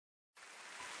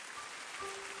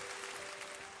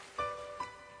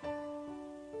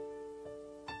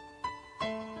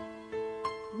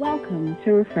Welcome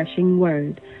to Refreshing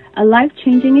Word, a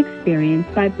life-changing experience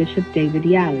by Bishop David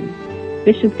Yali.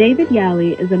 Bishop David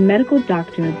Yali is a medical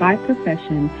doctor by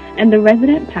profession and the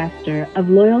resident pastor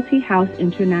of Loyalty House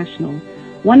International,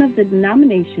 one of the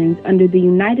denominations under the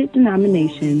United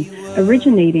Denominations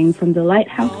originating from the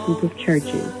Lighthouse Group of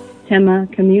Churches, Tema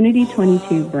Community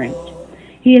 22 branch.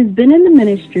 He has been in the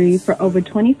ministry for over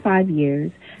 25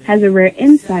 years, has a rare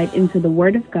insight into the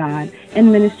Word of God,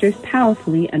 and ministers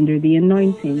powerfully under the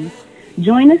anointing.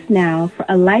 Join us now for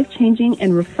a life-changing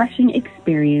and refreshing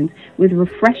experience with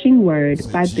Refreshing Word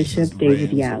by Bishop David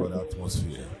Yali.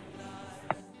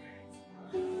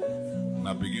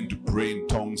 Now begin to pray in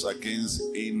tongues against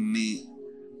any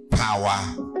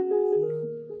power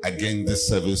against this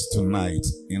service tonight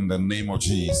in the name of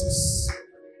Jesus.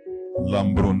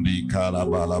 Lambrundi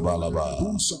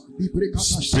Kalabalabalaba.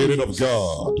 Spirit of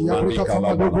God, let all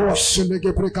power be subject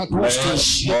to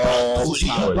Jesus.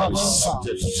 Lucifer be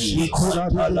subject to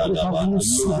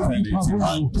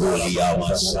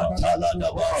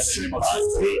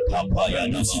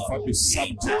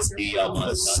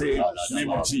the same name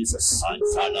of Jesus.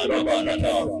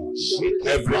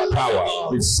 Every power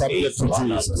be subject to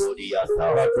Jesus. Be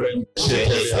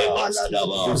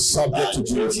subject to Jesus. Be subject to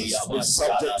Jesus.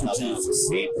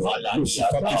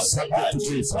 Lucifer be subject to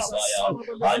Jesus.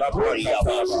 Let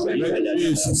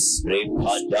Jesus be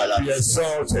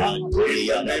exalted in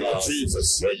the name of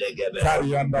Jesus.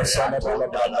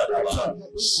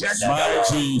 My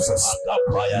Jesus,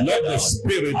 let the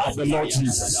Spirit of the Lord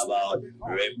Jesus.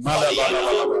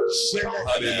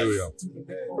 Hallelujah.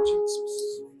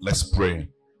 Let's pray.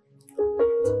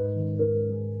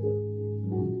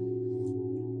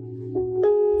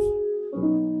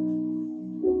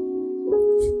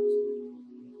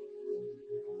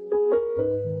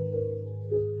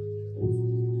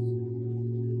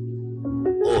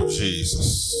 Oh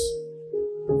Jesus,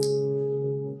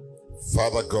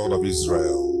 Father God of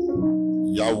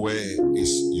Israel, Yahweh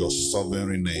is your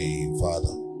sovereign name,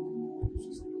 Father.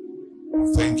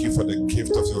 Thank you for the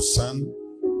gift of your Son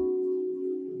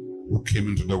who came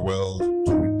into the world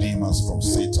to redeem us from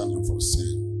Satan and from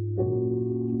sin.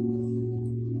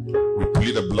 We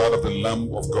plead the blood of the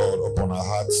Lamb of God upon our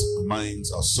hearts, our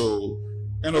minds, our soul,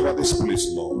 and over this place,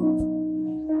 Lord.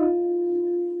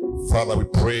 Father, we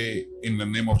pray in the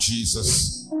name of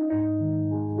Jesus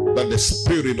that the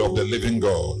Spirit of the living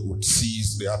God would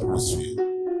seize the atmosphere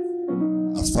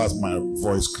as far as my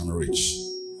voice can reach.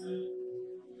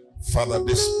 Father,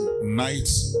 this night,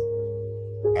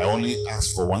 I only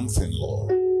ask for one thing,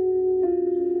 Lord.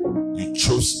 You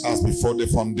chose us before the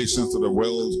foundations of the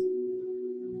world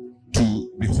to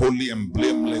be holy and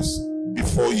blameless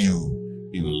before you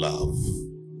in love.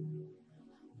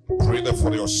 Pray that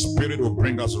for your Spirit will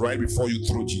bring us right before you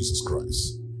through Jesus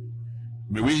Christ.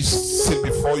 May we sit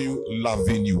before you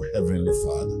loving you, Heavenly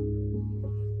Father.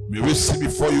 May we sit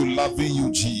before you loving you,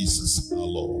 Jesus, our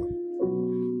Lord.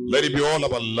 Let it be all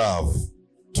about love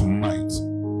tonight,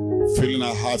 filling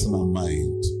our hearts and our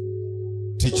mind.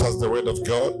 Teach us the word of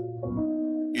God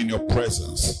in your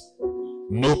presence.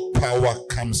 No power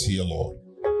comes here, Lord.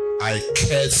 I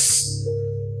curse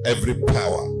every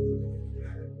power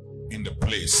in the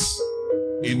place.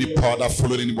 Any power that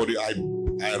followed anybody, I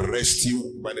arrest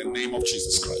you by the name of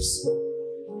Jesus Christ.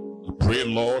 We pray,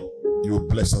 Lord, you will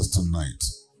bless us tonight.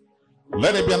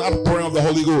 Let it be an outpouring of the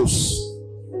Holy Ghost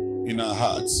in our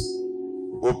hearts.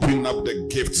 Open up the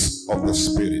gifts of the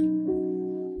Spirit.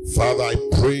 Father, I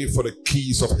pray for the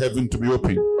keys of heaven to be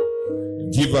open.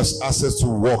 Give us access to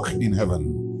walk in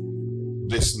heaven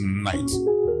this night.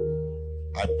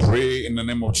 I pray in the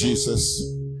name of Jesus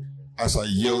as I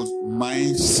yield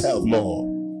myself, Lord,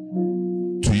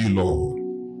 to you, Lord.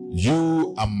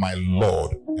 You are my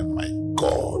Lord and my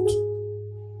God.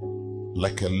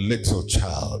 Like a little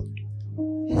child,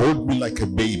 hold me like a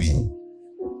baby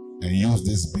and use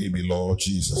this baby, Lord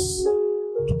Jesus,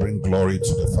 to bring glory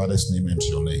to the Father's name and to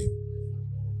your name.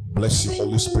 Bless you,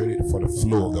 Holy Spirit, for the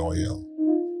flow of the oil.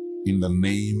 In the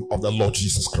name of the Lord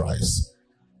Jesus Christ,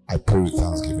 I pray with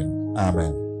thanksgiving.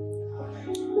 Amen.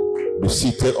 Be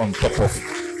seated on top of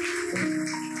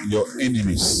your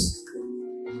enemies,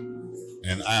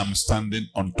 and I am standing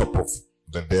on top of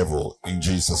the devil in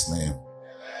Jesus' name.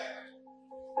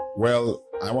 Well,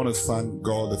 I want to thank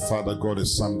God the Father, God the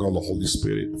Son, God the Holy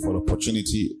Spirit for the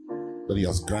opportunity that He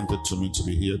has granted to me to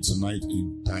be here tonight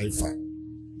in Taifa.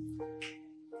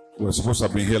 We were supposed to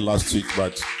have been here last week,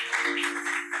 but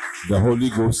the Holy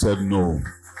Ghost said no.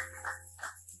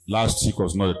 Last week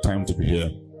was not the time to be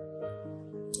here.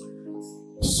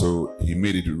 So He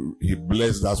made it, He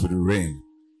blessed us with the rain.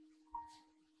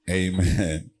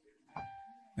 Amen.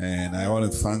 And I want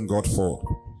to thank God for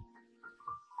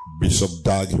Bishop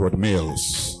Dag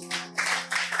Heward-Mills,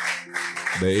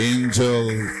 the angel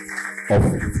of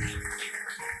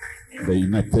the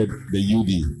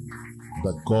UD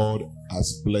that God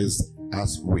has blessed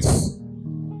us with.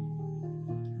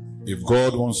 If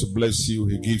God wants to bless you,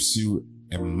 He gives you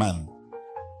a man.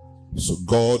 So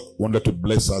God wanted to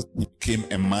bless us. He became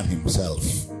a man Himself.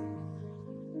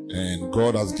 And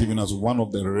God has given us one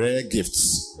of the rare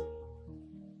gifts.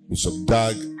 Bishop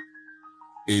Dag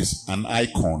is an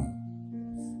icon.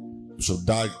 Bishop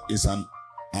Dag is an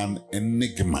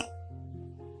enigma.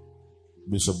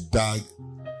 Bishop Dag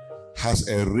has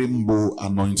a rainbow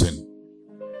anointing.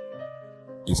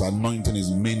 His anointing is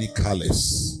many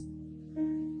colors.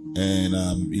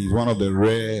 And he's one of the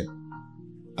rare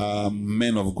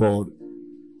men of God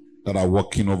that are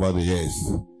walking over the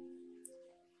earth.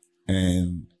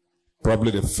 And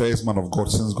probably the first man of God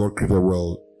since God created the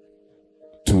world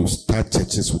to start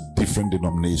churches with different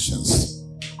denominations.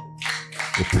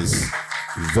 It is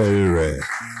very rare.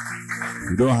 If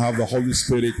you don't have the Holy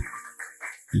Spirit,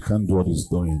 you can't do what He's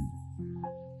doing.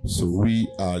 So we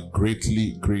are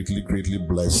greatly, greatly, greatly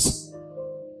blessed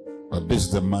that this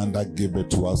is the man that gave it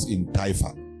to us in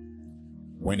Taifa.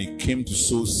 When he came to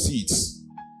sow seeds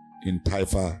in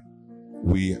Taifa,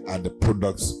 we are the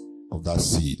products of that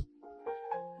seed.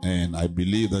 And I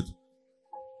believe that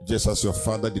just as your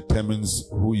father determines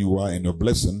who you are and your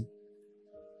blessing,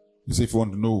 you say if you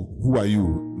want to know who are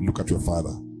you, look at your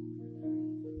father.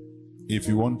 If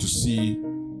you want to see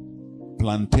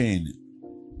plantain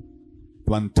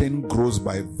grows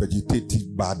by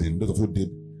vegetative budding. Those of you did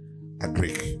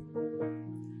agric.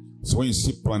 So when you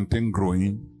see plantain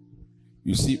growing,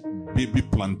 you see baby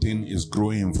plantain is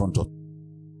growing in front of you.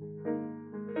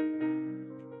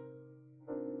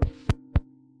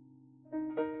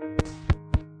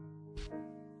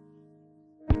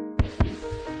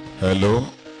 Hello?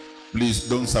 Please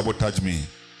don't sabotage me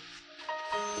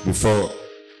before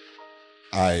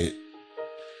I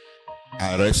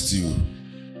arrest you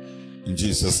in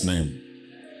Jesus' name.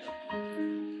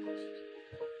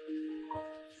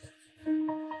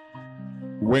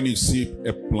 When you see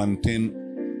a plantain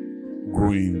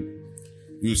growing,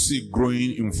 you see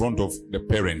growing in front of the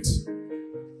parent.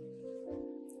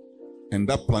 And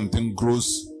that plantain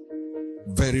grows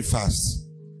very fast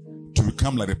to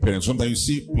become like the parent. Sometimes you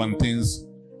see plantains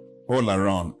all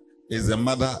around. It's the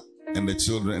mother and the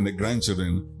children and the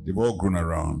grandchildren, they've all grown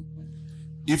around.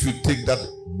 If you take that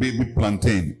baby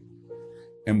plantain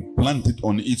and plant it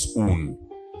on its own,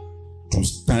 to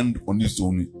stand on its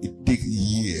own, it takes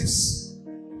years.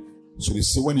 So they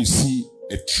say when you see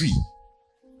a tree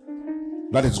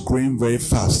that is growing very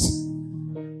fast,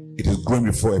 it is growing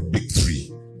before a big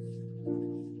tree.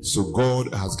 So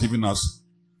God has given us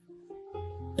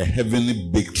a heavenly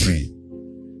big tree.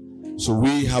 So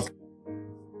we have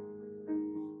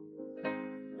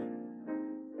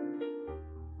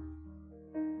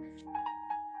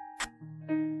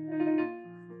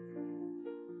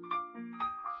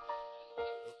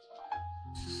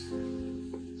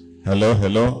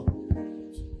Hello.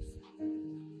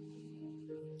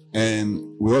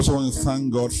 And we also want to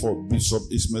thank God for Bishop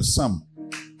Ismail Sam.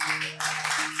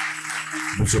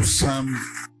 Bishop Sam.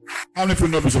 How many people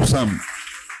know Bishop Sam?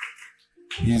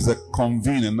 He's a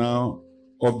convener now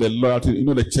of the Loyalty. You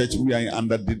know the church, we are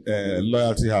under the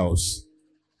Loyalty House.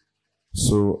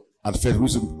 So at first we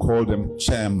used to call them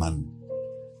chairman.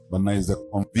 But now he's the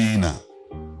convener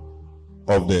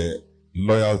of the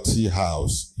Loyalty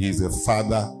House. He's the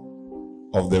father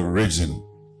of the region,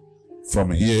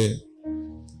 from here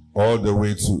all the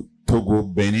way to Togo,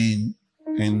 Benin,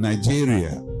 and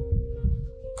Nigeria.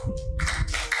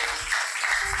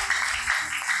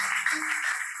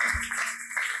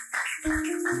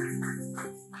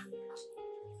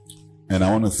 And I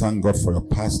want to thank God for your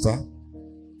pastor,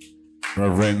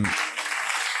 Reverend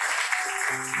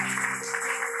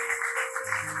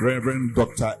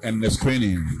Dr. Ernest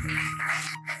Queening.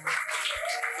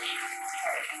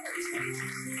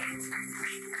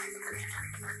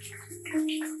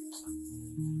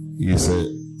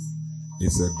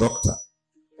 He's a doctor.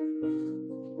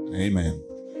 Amen.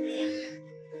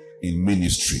 In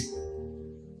ministry.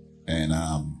 And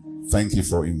thank you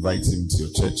for inviting me to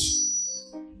your church.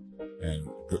 And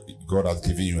God has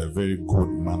given you a very good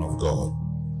man of God.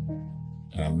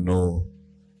 And I know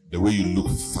the way you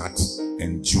look fat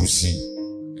and juicy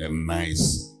and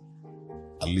nice,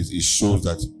 at least it shows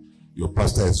that your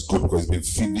pastor is good because he's been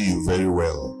feeding you very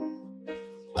well.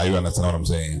 Are you understand what I'm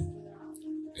saying?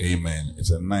 Amen.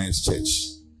 It's a nice church.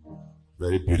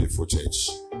 Very beautiful church.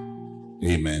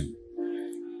 Amen.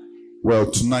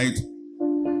 Well, tonight,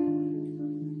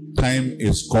 time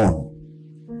is gone.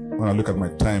 when I look at my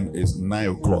time, it's 9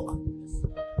 o'clock.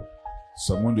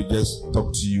 So I'm going to just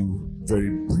talk to you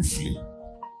very briefly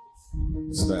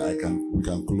so that we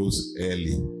can close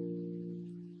early.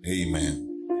 Amen.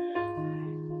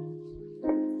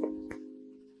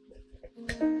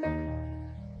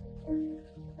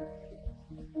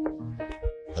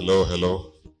 Hello,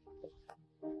 hello.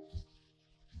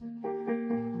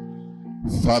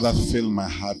 Father, fill my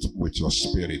heart with your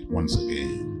spirit once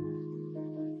again.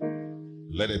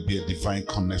 Let it be a divine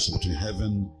connection between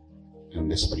heaven and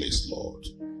this place, Lord.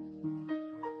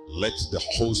 Let the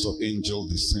host of angels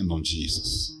descend on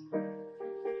Jesus.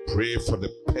 Pray for the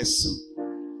person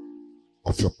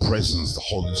of your presence, the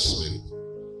Holy Spirit.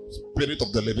 Spirit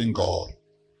of the living God.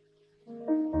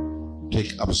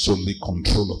 Take absolute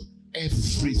control of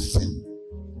everything.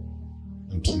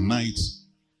 And tonight,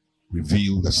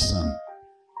 reveal the Son.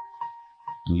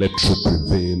 And let truth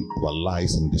prevail over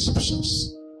lies and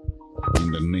deceptions.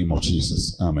 In the name of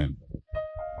Jesus. Amen.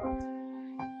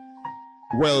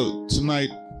 Well, tonight,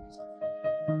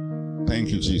 thank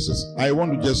you, Jesus. I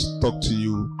want to just talk to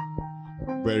you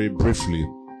very briefly.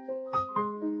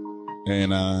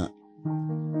 And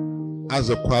as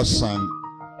the choir sang,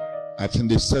 I think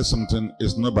they said something,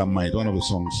 it's not by might, one of the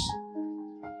songs.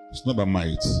 It's not by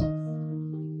might.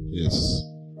 Yes.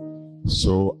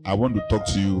 So I want to talk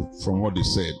to you from what they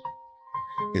said.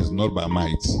 It's not by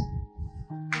might.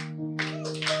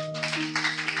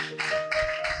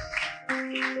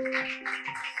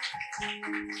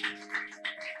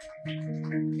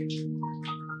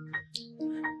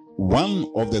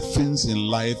 One of the things in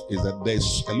life is that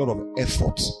there's a lot of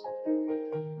effort,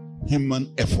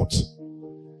 human effort,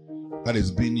 that is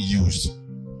being used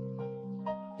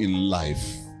in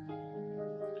life.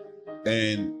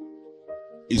 And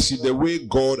you see, the way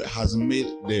God has made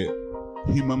the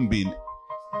human being,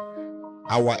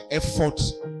 our effort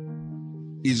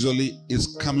usually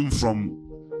is coming from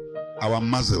our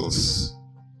muscles.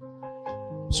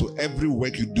 So every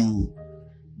work you do,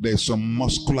 there's some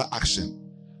muscular action.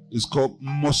 It's called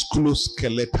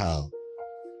musculoskeletal.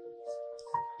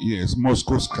 Yes,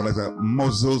 musculoskeletal,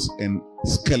 muscles and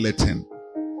skeleton.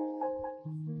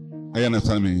 Are you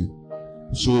understand me?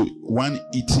 So when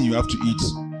eating, you have to eat,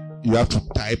 you have to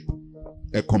type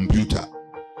a computer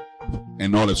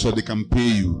and all that, so they can pay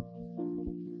you.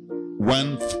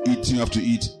 When eating, you have to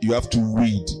eat, you have to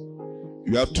read,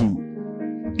 you have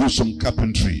to do some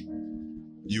carpentry,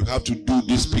 you have to do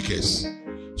these speakers.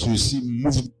 So you see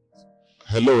movement.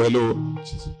 Hello.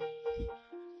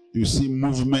 You see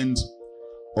movement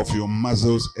of your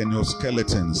muscles and your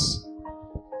skeletons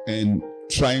and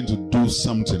trying to do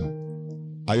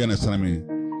something. Are you understanding me?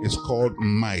 It's called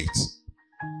might.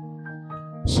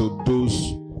 So those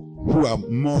who are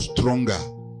more stronger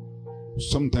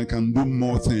sometimes can do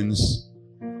more things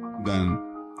than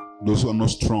those who are not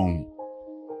strong.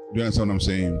 Do you understand what I'm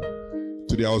saying?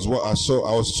 Today I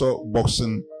saw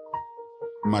boxing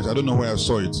match. I don't know where I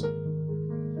saw it,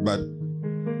 but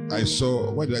I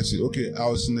saw, what did I see? Okay, I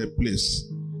was in a place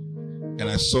and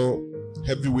I saw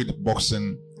heavyweight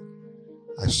boxing.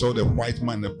 I saw the white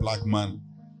man, the black man,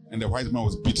 and the white man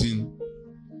was beating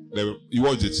you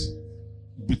watched it,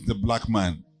 beat the black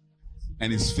man,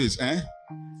 and his face,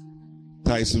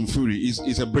 Tyson Fury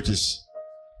is a British.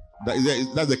 That's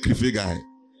the Krife guy.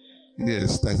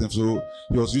 Yes, Tyson. So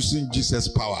he was using Jesus'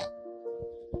 power.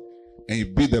 And he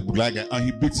beat the black guy, and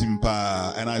he beat him.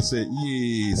 And I said,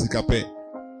 yes, Sikape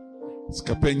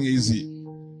easy.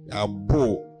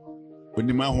 Abo. When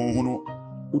the man who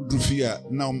Udrufia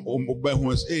now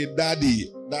was, hey,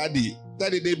 daddy,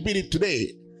 they beat it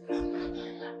today.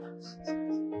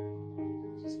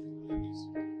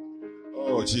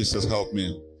 Oh, Jesus, help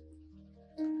me.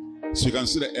 So you can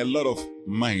see that a lot of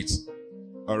might,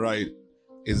 all right,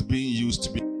 is being used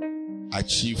to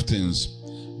achieve things.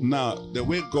 Now, the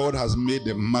way God has made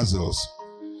the muscles,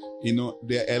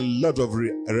 there are a lot of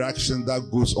reaction that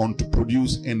goes on to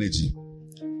produce energy.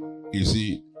 You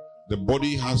see, the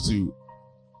body has to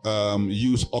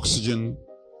use oxygen,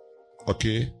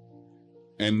 okay?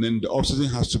 And then the oxygen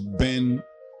has to burn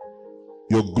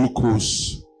your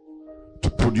glucose to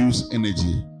produce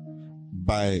energy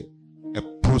by a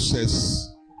process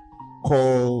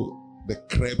called the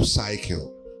Krebs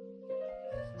cycle.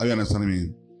 Are you understanding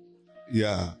me?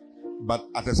 Yeah. But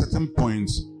at a certain point,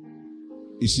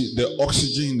 you see, the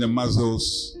oxygen in the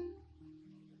muscles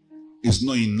is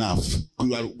not enough.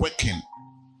 You are working.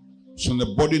 So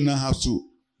the body now has to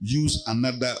use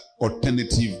another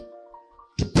alternative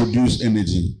to produce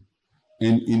energy.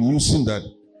 And in using that,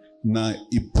 now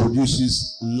it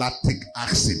produces lactic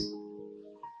acid.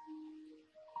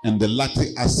 And the lactic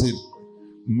acid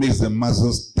makes the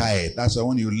muscles tired. That's why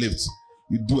when you lift,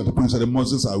 you do at the point that the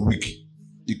muscles are weak.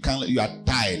 You are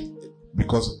tired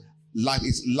because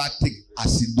it's lactic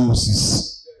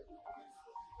acidosis.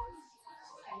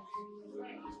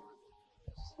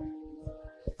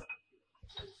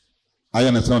 I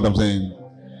understand what I'm saying.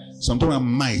 Sometimes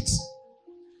I'm might.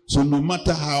 So no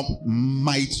matter how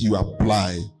might you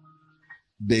apply,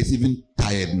 there's even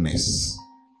tiredness.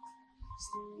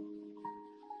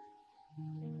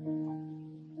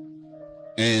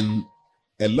 And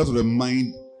a lot of the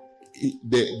mind,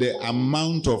 the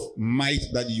amount of might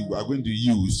that you are going to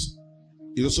use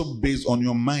is also based on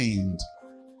your mind.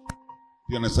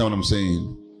 You understand what I'm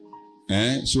saying?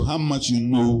 So how much you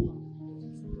know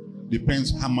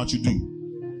depends how much you do.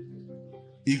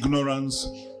 Ignorance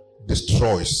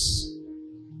destroys.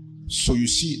 So you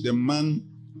see, the man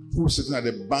who is sitting at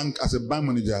the bank as a bank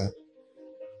manager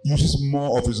uses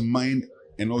more of his mind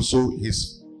and also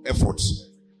his efforts.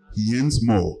 He earns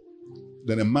more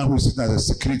than a man who is sitting as a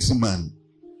security man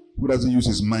who doesn't use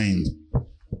his mind.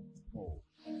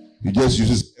 He just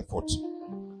uses effort.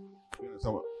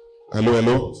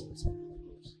 Hello.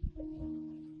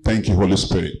 Thank you, Holy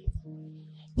Spirit.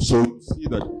 So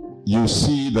you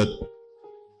see that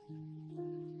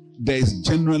there is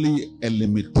generally a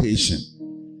limitation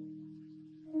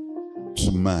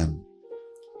to man,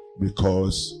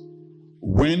 because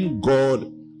when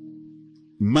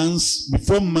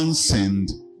before man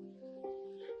sinned,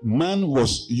 man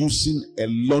was using a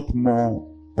lot more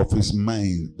of his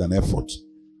mind than effort.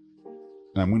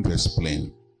 And I'm going to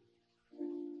explain.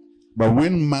 But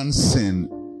when man sinned,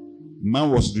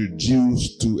 man was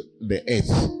reduced to the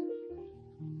earth.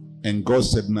 And God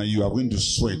said, now you are going to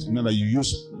sweat. You know that you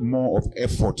use more of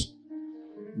effort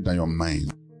than your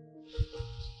mind.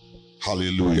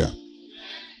 Hallelujah.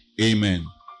 Amen.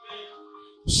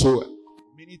 So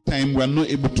many times we are not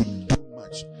able to do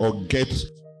much or get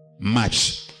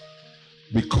much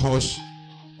because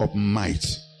of might.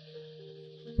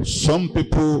 Some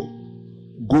people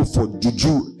go for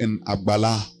juju and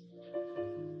agbala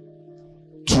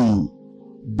to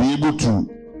be able to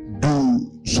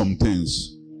do some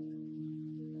things.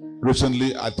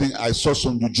 Recently, I think I saw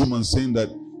some juju man saying that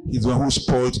he's the one who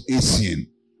spoiled Asian.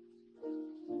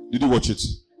 Did you watch it?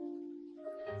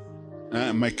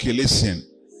 Michael Asian,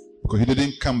 because he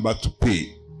didn't come back to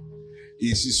pay.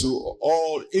 You see, so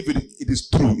if it is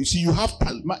true, you see, you have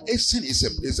talent. Asian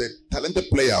is a talented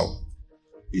player.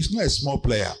 He's not a small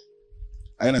player.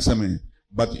 I understand me,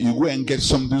 but you go and get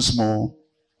something small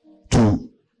to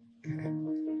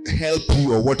help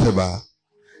you or whatever.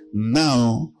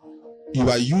 Now you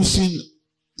are using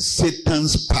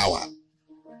Satan's power.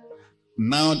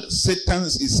 Now Satan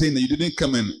is saying that you didn't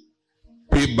come and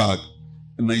pay back,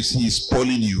 and I see he's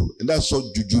spoiling you, and that's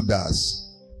what juju does.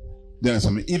 Then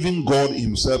even God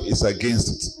himself is against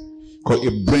it, because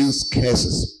it brings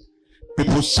curses.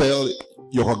 People sell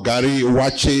yokogari,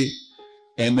 wache,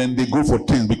 and then they go for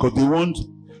things because they want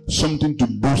something to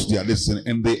boost their destiny,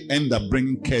 and they end up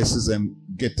bringing curses and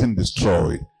getting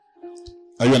destroyed.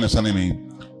 Are you understanding me?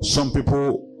 Some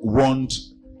people want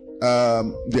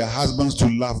their husbands to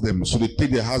love them, so they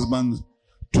take their husbands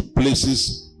to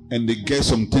places and they get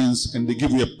some things and they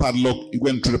give you a padlock. You go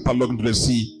and throw the padlock into the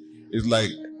sea. It's like,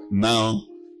 now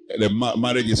the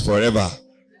marriage is forever.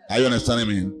 Are you understanding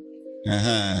me?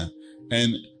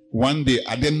 And one day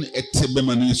I didn't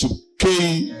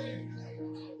okay.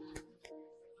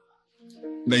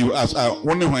 Then you ask, I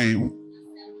wonder why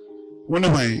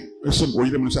some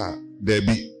there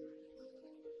be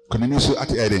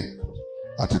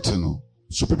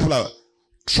so people are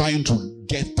trying to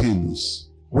get things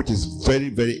which is very,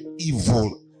 very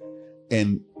evil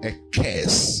and a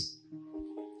curse.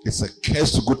 It's a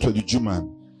curse to go to a juju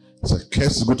man. It's a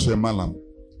curse to go to a malam.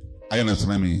 I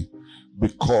understand me?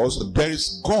 Because there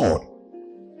is God.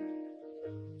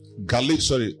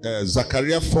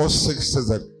 Zechariah 4:6 says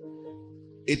that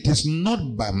it is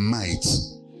not by might.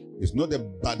 It's not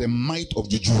by the might of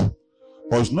juju,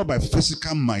 or it's not by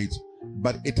physical might,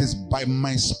 but it is by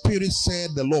my spirit,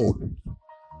 said the Lord.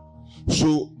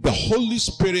 So the Holy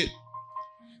Spirit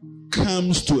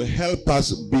comes to help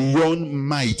us beyond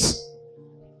might.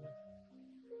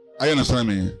 Are you understand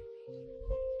me?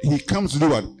 He comes to do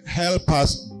what? Help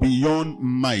us beyond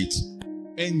might.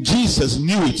 And Jesus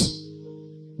knew it.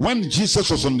 When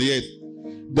Jesus was on the earth,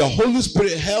 the Holy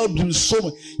Spirit helped him so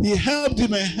much. He helped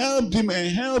him and helped him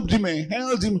and helped him and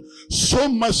helped him so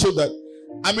much so that,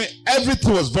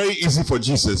 everything was very easy for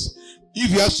Jesus. If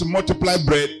he has to multiply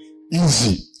bread,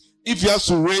 easy. If he has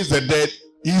to raise the dead,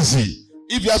 easy.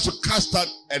 If he has to cast out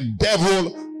a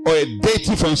devil or a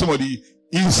deity from somebody,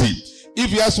 easy.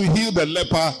 If he has to heal the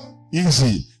leper,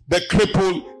 easy. The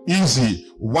cripple,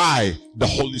 easy. Why? The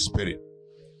Holy Spirit.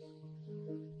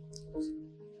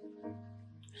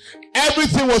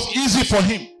 Everything was easy for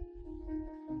him.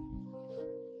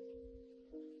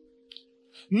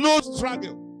 No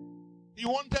struggle. He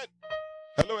wanted,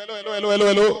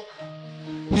 hello.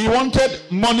 He wanted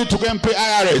money to go and pay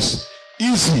IRS.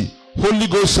 Easy. Holy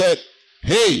Ghost said,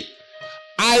 hey,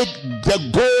 the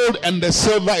gold and the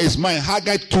silver is mine.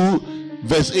 Haggai 2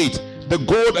 verse 8. The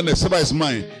gold and the silver is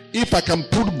mine. If I can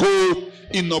put gold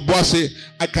in Obuasi,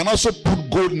 I can also put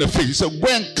gold in the fish. He said, go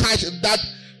and catch that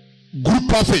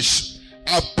grouper fish.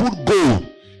 I've put gold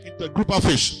in the grouper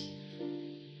fish.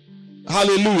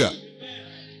 Hallelujah.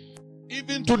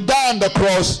 Even to die on the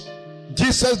cross,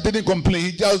 Jesus didn't complain.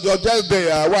 He just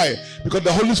there. Why? Because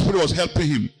the Holy Spirit was helping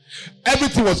him.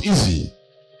 Everything was easy.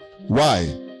 Why?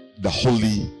 The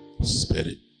Holy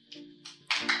Spirit.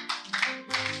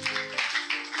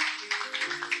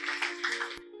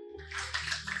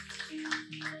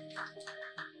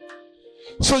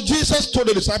 So Jesus told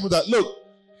the disciples that, look,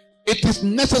 it is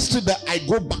necessary that I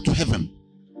go back to heaven.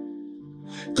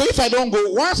 Because if I don't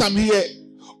go, once I'm here,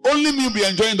 only me will be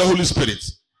enjoying the Holy Spirit.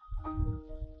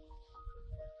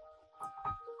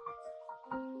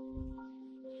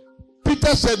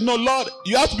 Peter said, no, Lord,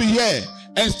 you have to be here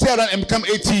and stay around and become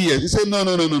 80 years. He said, no.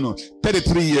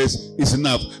 33 years is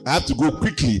enough. I have to go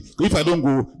quickly. If I don't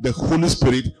go, the Holy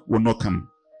Spirit will not come.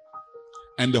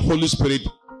 And the Holy Spirit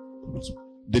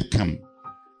did come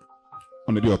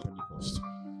on the day of Pentecost.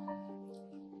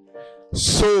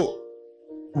 So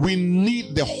we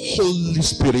need the Holy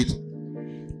Spirit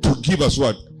to give us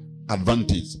what?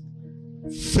 Advantage.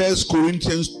 1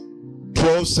 Corinthians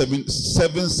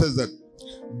 12:7 says that,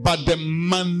 but the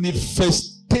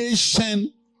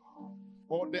manifestation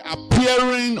or the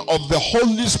appearing of the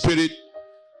Holy Spirit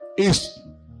is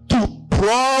to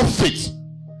profit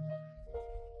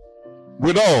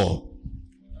with all.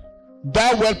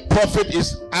 That word profit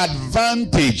is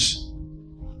advantage.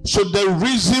 So the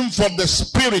reason for the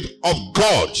Spirit of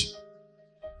God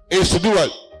is to do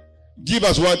what? Give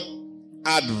us what?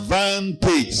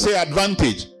 Advantage. Say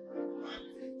advantage.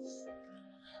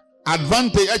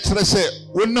 Advantage actually say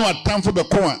when no time for the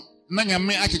corner.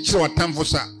 Nanyame actually what time for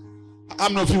sa.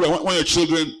 I'm not sure when your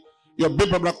children, your big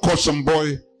brother caught some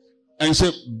boy and you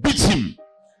say beat him,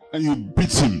 and you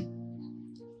beat him.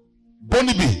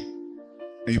 Bonnie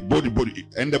and you body,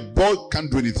 and the boy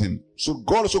can't do anything. So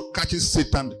God also catches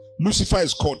Satan. Lucifer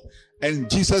is caught, and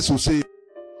Jesus will say,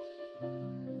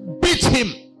 beat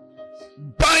him,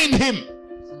 bind him,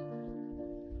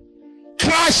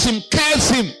 crush him, curse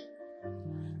him.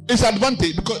 It's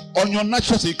advantage, because on your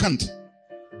natural you can't.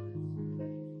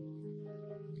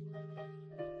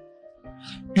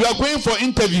 You are going for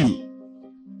interview,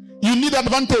 you need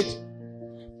advantage.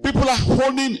 People are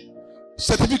holding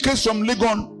certificates from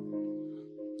Legon,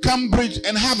 Cambridge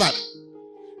and Harvard.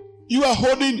 You are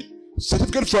holding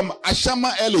certificate from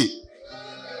Ashama LA.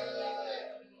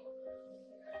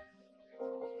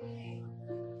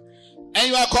 And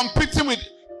you are competing with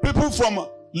people from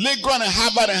Legon and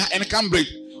Harvard and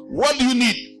Cambridge. What do you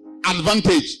need?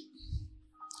 Advantage.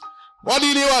 What do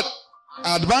you need? What?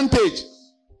 Advantage.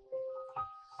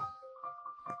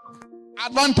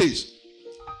 Advantage.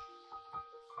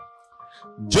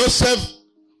 Joseph,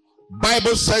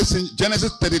 Bible says in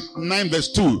Genesis 39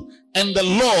 verse 2, and the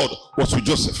Lord was with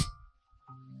Joseph.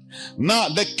 Now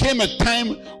there came a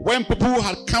time when people who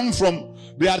had come from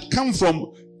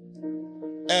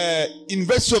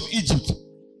University of Egypt.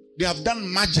 They have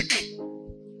done magic,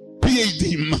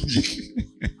 PhD in magic.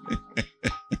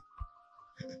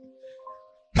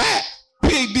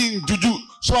 PhD in juju.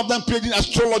 Some of them PhD in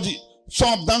astrology.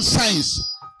 Some have done science,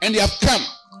 and they have come.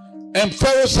 And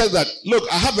Pharaoh says that, look,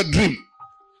 I have a dream.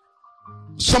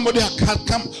 Somebody had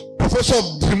come, professor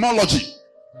of dreamology.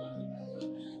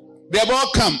 They have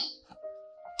all come.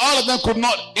 All of them could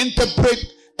not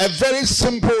interpret a very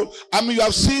simple. You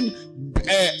have seen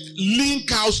lean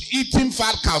cows eating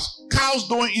fat cows. Cows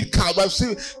don't eat cows. I've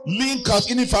seen lean cows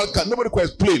eating fat cows. Nobody could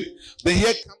explain. Then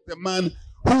here comes the man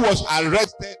who was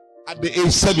arrested at the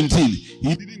age 17.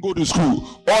 He didn't go to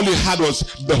school. All he had was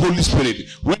the Holy Spirit.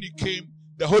 When he came,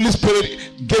 the Holy Spirit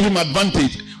gave him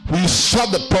advantage. We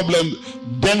solved the problem.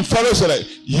 Then Pharaoh said,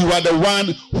 you are the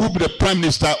one who will be the prime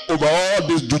minister over all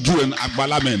this juju and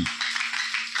Agbala men.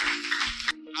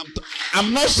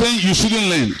 I'm not saying you shouldn't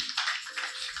learn.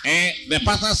 The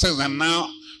pastor says that now,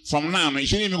 from now, you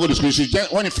shouldn't even go to school. You should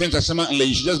just, when you finish a sermon,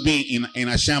 you should just be in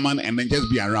a shaman and then just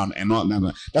be around and all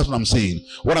that. That's what I'm saying.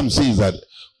 What I'm saying is that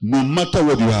no matter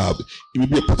what you have, you may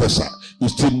be a professor, you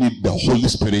still need the Holy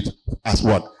Spirit as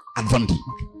what? Advantage.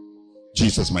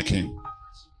 Jesus, my King.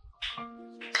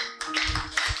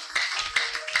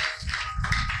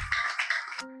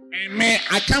 Me,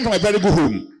 I come from a very good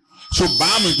home. So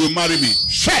Bam is going to marry me.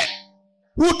 Share.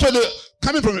 Who told you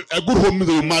coming from a good home means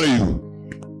they will marry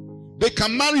you? They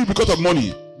can marry you because of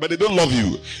money, but they don't love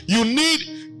you. You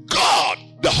need God,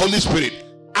 the Holy Spirit,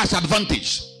 as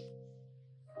advantage.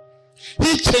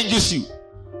 He changes you.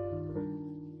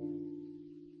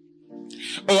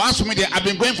 Oh, as for me, I've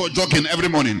been going for jogging every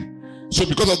morning. So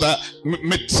because of the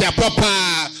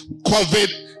COVID,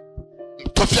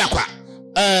 tofiakwa,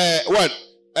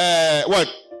 what?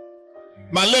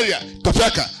 Malaria,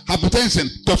 tofiaka, hypertension,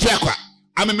 tofiakwa.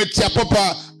 I'm a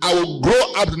metiapapa. I will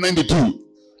grow up to 92.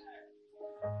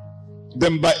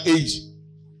 Then by age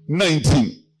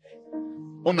 19,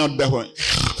 on out that one.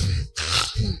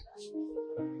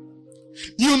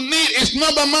 You need, it's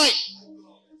not by might.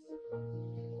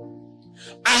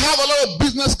 I have a lot of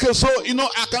business skills, so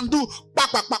I can do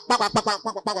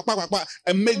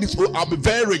and make this. I'll be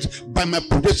very rich by my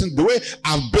projection. The way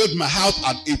I've built my house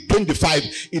at age 25,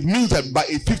 it means that by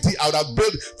age 50, I would have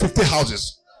built 50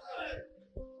 houses.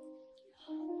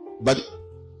 But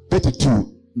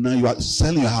 32, now you are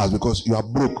selling your house because you are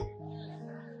broke.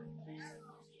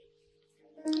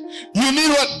 You need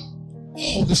what?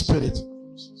 Holy Spirit.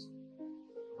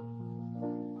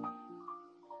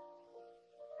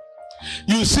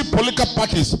 You see political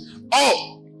parties.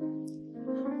 Oh,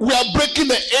 we are breaking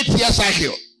the 8-year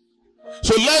cycle.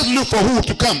 So let's look for who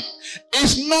to come.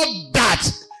 It's not that.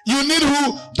 You need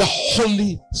who? The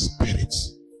Holy Spirit.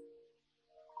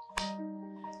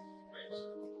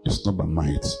 It's not by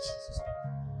might.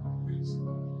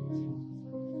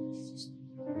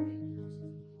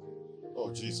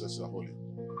 Oh, Jesus, you are holy.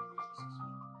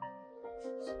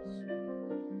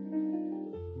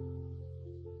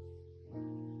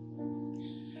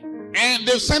 And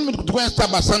they sent me to go and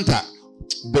start Basanta.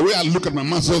 The way I look at my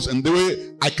muscles and the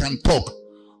way I can talk.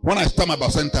 When I start my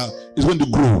Basanta, it's going to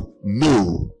grow.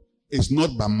 No, it's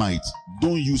not by might.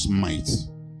 Don't use might.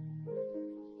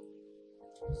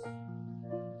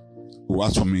 Oh,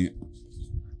 as for me,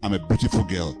 I'm a beautiful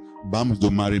girl. Bams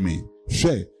don't marry me.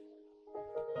 Sure.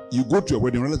 You go to a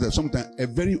wedding, realize that sometimes a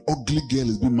very ugly girl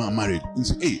is being married. You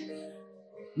say, hey,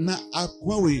 na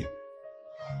akwawe.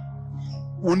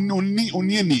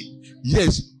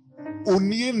 Yes,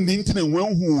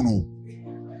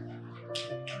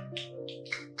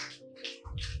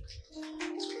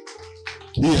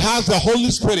 he has the Holy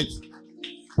Spirit.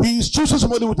 He is choosing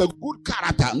somebody with a good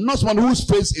character, not someone whose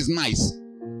face is nice.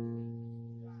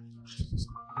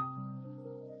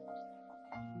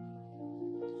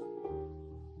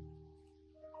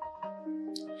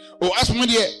 Oh, ask me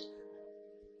there.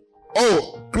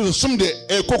 Oh, someday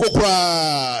a cocoa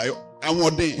cry. And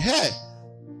what they hey,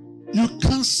 you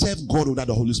can't serve God without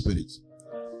the Holy Spirit.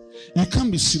 You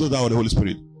can't be sealed without the Holy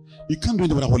Spirit. You can't do it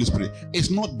without the Holy Spirit.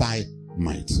 It's not by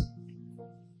might.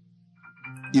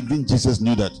 Even Jesus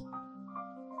knew that.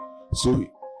 So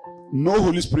no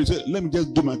Holy Spirit said, let me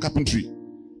just do my carpentry.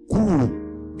 Cool.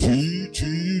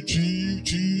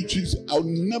 I'll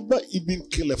never even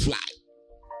kill a fly.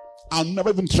 I'll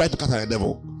never even try to catch a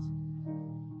devil.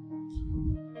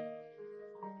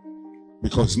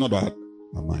 Because it's not about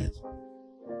my mind.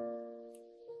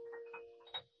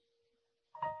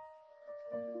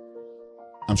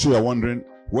 I'm sure you're wondering,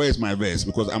 where is my verse?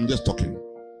 Because I'm just talking.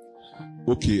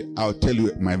 Okay, I'll tell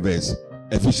you my verse.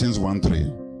 Ephesians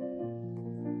 1:3.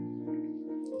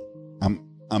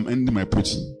 I'm ending my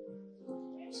preaching.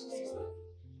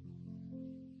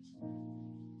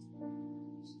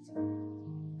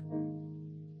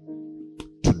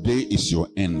 Today is your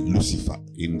end, Lucifer,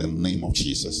 in the name of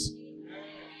Jesus.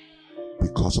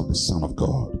 Because of the Son of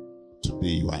God, today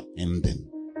you are ending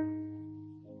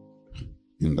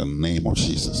in the name of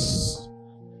Jesus.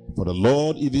 For the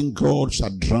Lord, even God,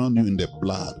 shall drown you in the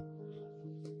blood,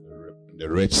 the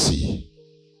Red Sea,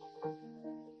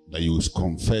 that you will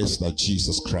confess that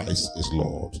Jesus Christ is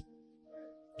Lord,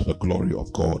 to the glory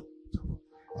of God,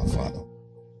 our Father.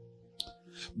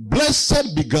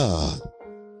 Blessed be God,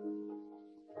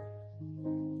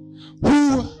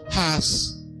 who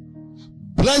has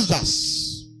blessed us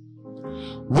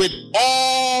with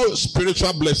all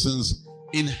spiritual blessings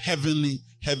in heavenly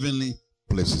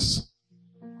places.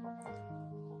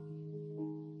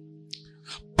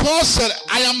 Paul said,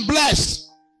 I am blessed.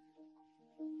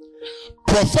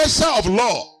 Professor of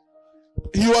law.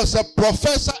 He was a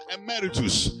professor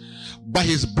emeritus, but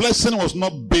his blessing was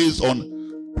not based on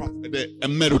the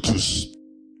emeritus.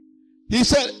 He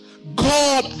said,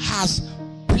 God has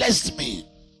blessed me.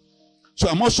 So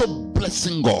I'm also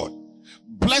blessing God.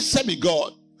 Blessed be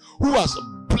God who has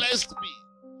blessed me.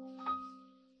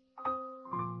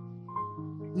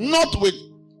 Not with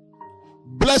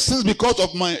blessings because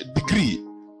of my degree,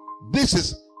 This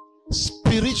is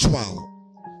spiritual,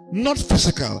 not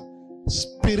physical.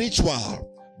 Spiritual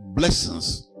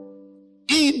blessings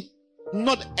in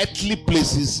not earthly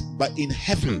places, but in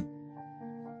heaven.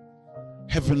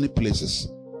 Heavenly places.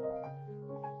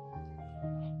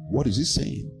 What is he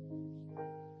saying?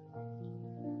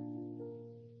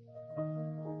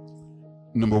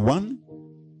 Number one,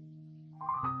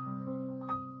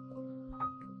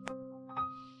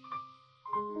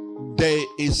 there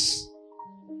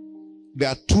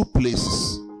are two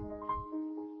places,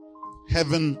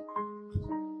 heaven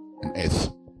and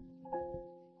earth,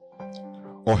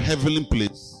 or heavenly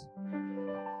place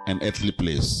and earthly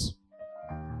place.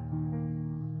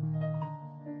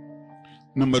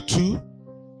 Number two,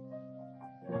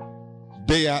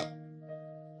 there are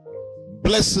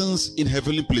blessings in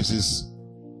heavenly places,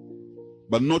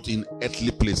 but not in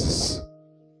earthly places.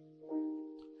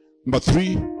 Number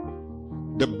three,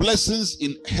 the blessings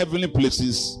in heavenly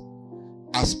places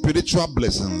are spiritual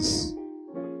blessings,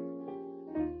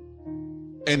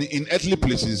 and in earthly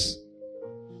places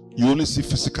you only see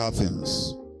physical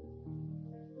things.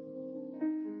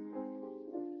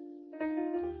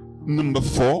 Number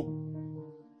four,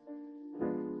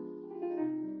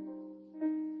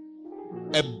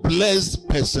 a blessed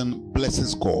person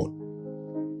blesses God.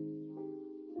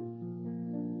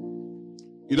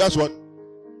 That's what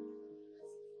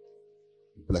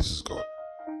blesses God.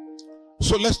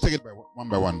 So let's take it one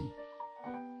by one.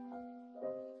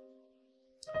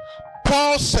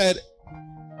 Paul said,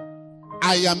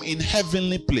 I am in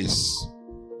heavenly place.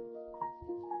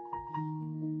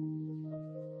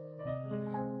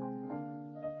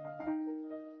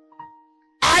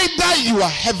 Either you are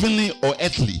heavenly or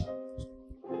earthly.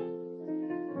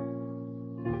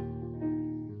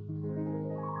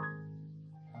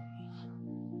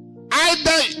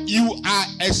 Either you are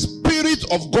a spirit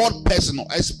of God person, or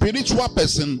a spiritual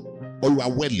person, or you are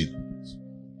worldly.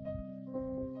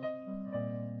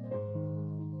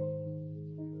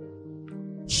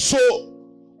 So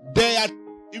they are,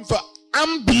 in fact,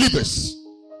 unbelievers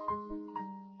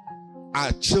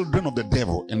are children of the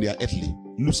devil, and they are earthly.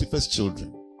 Lucifer's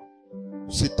children,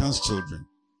 Satan's children.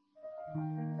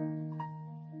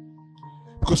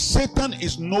 Because Satan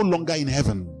is no longer in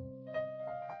heaven.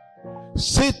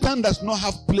 Satan does not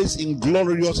have place in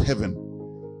glorious heaven.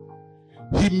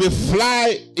 He may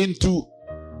fly into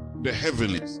the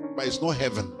heavens, but it's not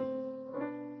heaven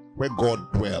where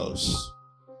God dwells.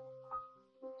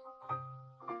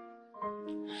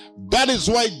 That is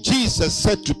why Jesus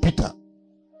said to Peter,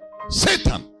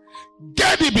 Satan,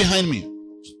 get thee behind me.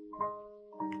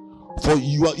 For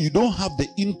you don't have the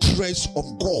interest of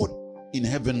God in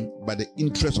heaven, but the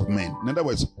interest of men. In other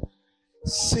words,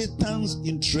 Satan's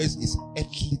interest is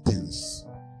earthly things.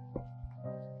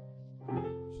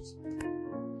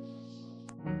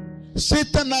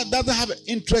 Satan doesn't have an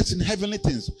interest in heavenly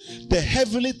things. The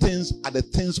heavenly things are the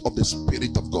things of the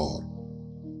Spirit of God.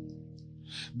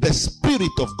 The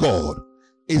Spirit of God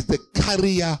is the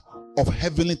carrier of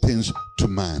heavenly things to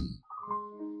man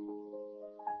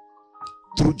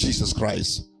through Jesus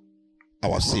Christ,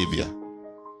 our Savior.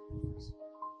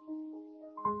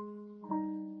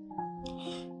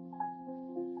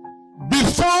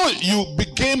 Before you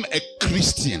became a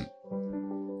Christian,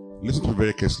 listen to me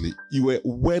very carefully, you were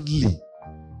worldly.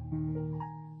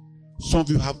 Some of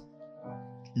you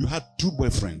had two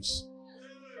boyfriends.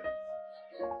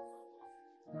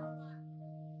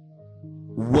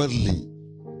 Worldly.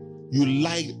 You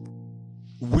like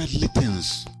worldly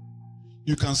things.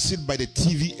 You can sit by the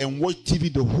TV and watch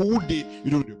TV the whole day.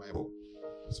 You don't read the Bible.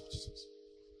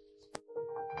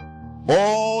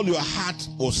 All your heart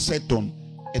was set on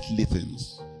earthly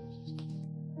things.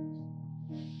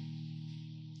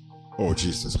 Oh,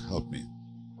 Jesus, help me.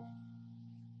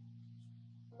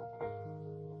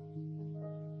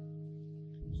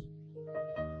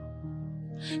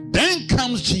 Then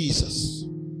comes Jesus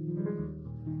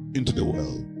into the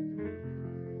world.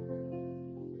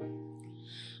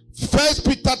 1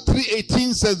 Peter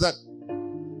 3:18 says that.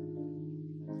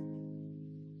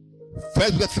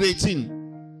 1 Peter 3:18.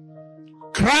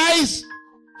 Christ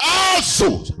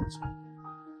also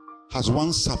has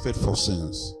once suffered for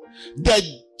sins, the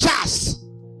just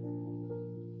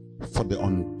for the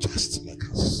unjust like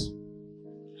us.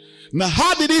 Now,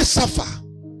 how did he suffer?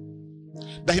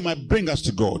 That he might bring us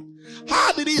to God.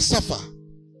 How did he suffer?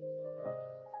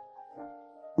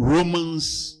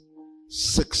 Romans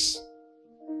 6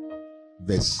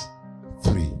 verse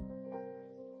 3.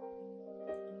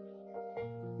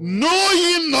 Know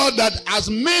ye not that as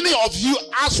many of you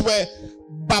as were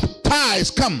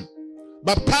baptized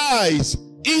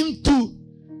into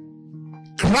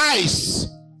Christ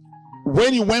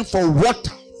when you went for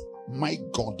water, my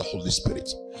God, the Holy Spirit,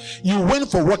 you went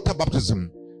for water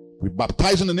baptism. We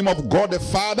baptize in the name of God the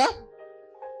Father,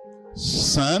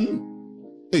 Son.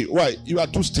 Hey, why? You are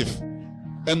too stiff.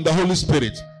 And the Holy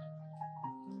Spirit.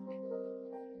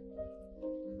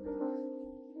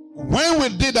 When we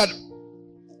did that,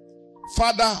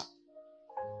 Father,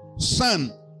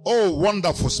 Son, oh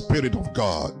wonderful Spirit of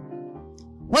God.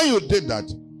 When you did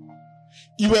that,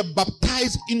 you were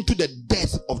baptized into the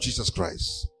death of Jesus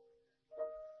Christ.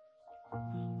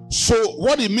 So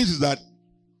what it means is that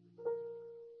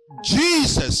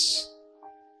Jesus,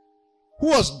 who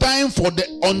was dying for the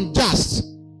unjust,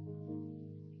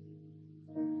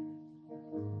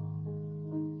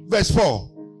 verse 4,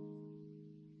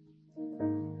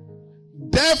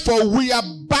 therefore we are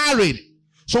buried.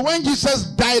 So when Jesus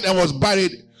died and was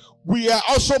buried, we are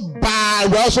also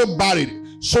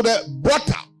buried. So the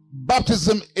water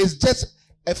baptism is just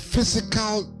a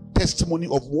physical testimony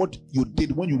of what you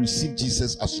did when you received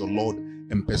Jesus as your Lord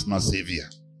and personal Savior.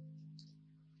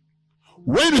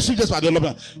 When you received Jesus as your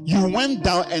Lord, you went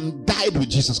down and died with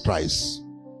Jesus Christ.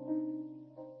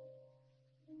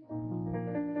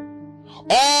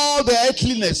 All the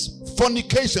earthliness,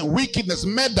 fornication, wickedness,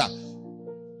 murder,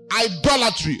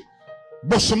 idolatry,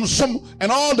 bosom,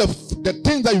 and all the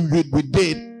things that we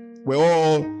did were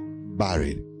all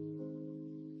buried.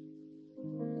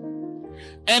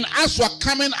 And as we are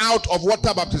coming out of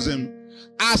water baptism,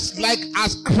 as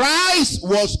Christ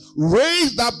was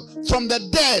raised up from the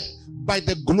dead by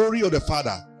the glory of the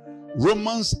Father,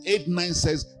 Romans 8:9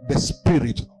 says the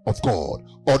Spirit of God,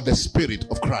 or the Spirit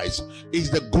of Christ, is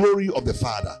the glory of the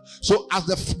Father. So as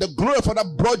the glory of the Father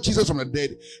brought Jesus from the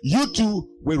dead, you too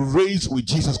were raised with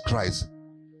Jesus Christ.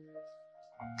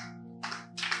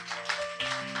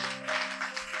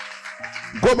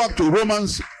 Go back to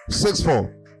Romans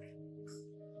 6:4.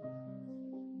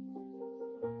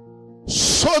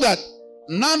 So that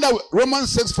now that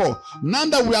Romans 6:4, now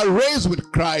that we are raised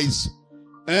with Christ,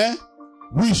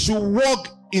 we should walk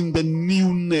in the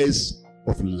newness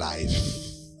of life.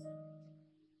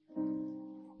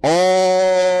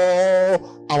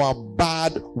 All our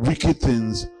bad, wicked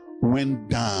things went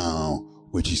down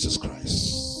with Jesus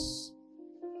Christ,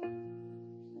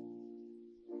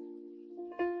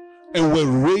 and we're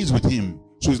raised with him.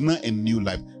 So it's not a new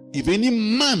life. If any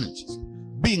man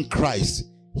be in Christ,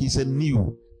 he's a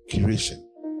new creation.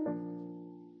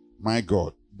 My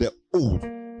God, the old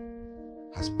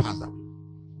has passed away.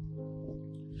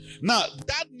 Now,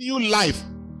 that new life,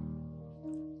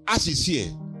 as is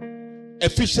here,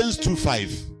 Ephesians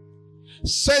 2:5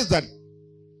 says that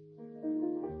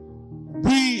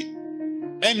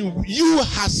you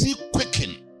has he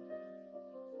quickened.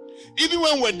 Even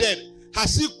when we're dead,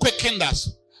 has he quickened us?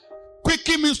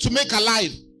 Quicken means to make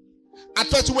alive. At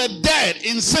first we were dead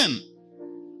in sin.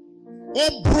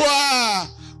 Oh, bro,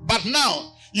 but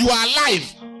now you are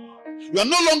alive. You are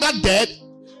no longer dead.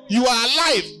 You are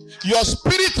alive. Your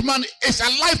spirit man is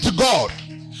alive to God.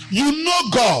 You know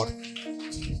God.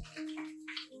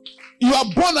 You are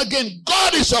born again.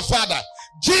 God is your Father.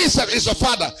 Jesus is your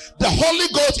Father. The Holy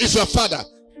Ghost is your Father.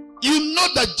 You know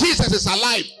that Jesus is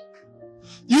alive.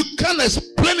 You can't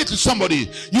explain it to somebody.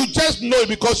 You just know it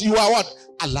because you are what?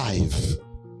 Alive.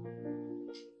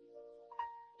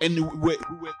 And we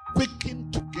were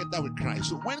quickened together with Christ.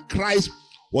 So when Christ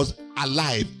was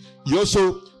alive, he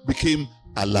also became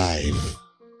alive.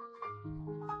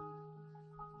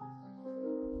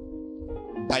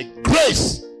 By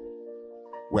grace,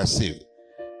 we are saved.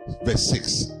 Verse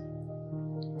 6.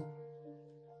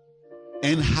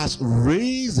 And has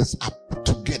raised us up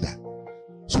together.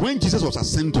 So when Jesus was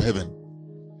ascended to heaven,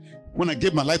 when I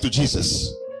gave my life to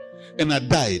Jesus and I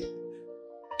died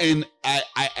and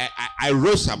I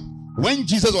rose up, when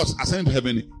Jesus was ascended to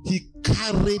heaven, he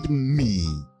carried me.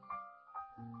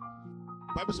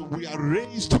 The Bible says we are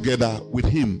raised together with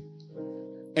him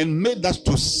and made us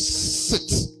to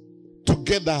sit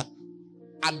together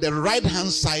at the right hand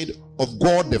side of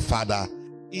God the Father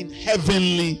in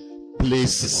heavenly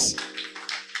places.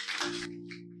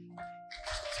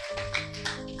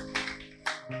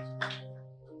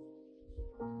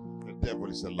 The devil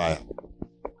is a liar.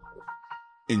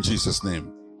 In Jesus'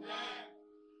 name.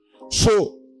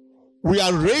 So we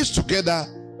are raised together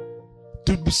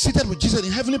to be seated with Jesus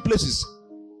in heavenly places.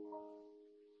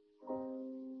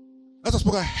 Let us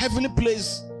spoke a heavenly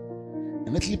place,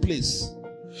 an earthly place.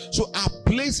 So our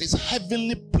place is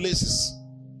heavenly places.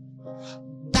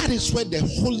 That is where the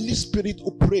Holy Spirit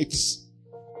operates.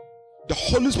 The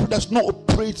Holy Spirit does not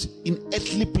operate in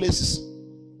earthly places.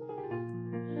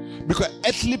 Because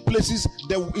earthly places,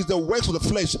 there is the works of the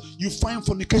flesh. You find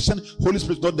fornication, Holy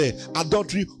Spirit is not there.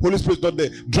 Adultery, Holy Spirit is not there.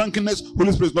 Drunkenness,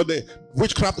 Holy Spirit is not there.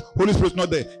 Witchcraft, Holy Spirit is not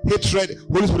there. Hatred,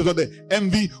 Holy Spirit is not there.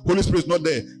 Envy, Holy Spirit is not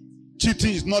there.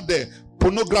 Cheating is not there.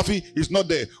 Pornography is not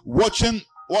there. Watching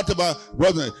whatever,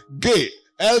 gay,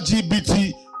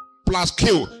 LGBT plus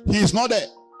Q, he is not there.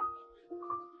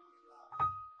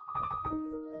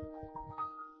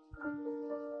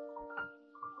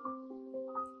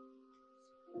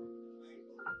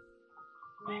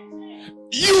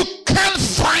 You can't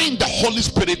find the Holy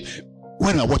Spirit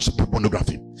when you are watching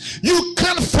pornography. You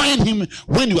can't find him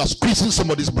when you are squeezing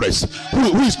somebody's breast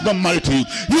who is not married to you.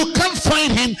 You can't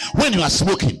find him when you are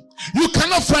smoking. You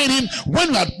cannot find him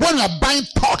when you are buying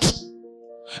pot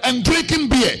and drinking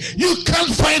beer. You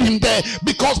can't find him there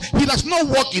because he does not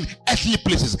walk in earthly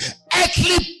places.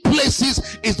 Earthly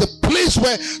places is the place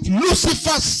where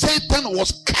Lucifer, Satan,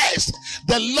 was cursed.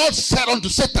 The Lord said unto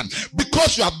Satan,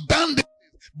 because you have done this,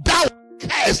 thou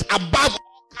cursed above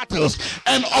all cattle,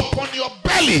 and upon your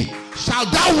belly shall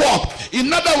thou walk.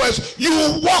 In other words, you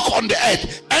will walk on the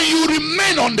earth and you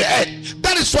remain on the earth.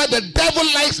 That is why the devil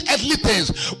likes earthly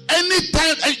things.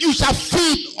 Anytime, and you shall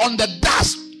feed on the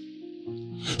dust.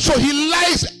 So he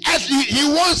likes earthly, he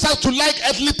wants us to like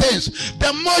earthly things.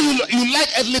 The more you like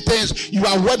earthly things, you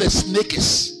are where the snake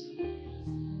is.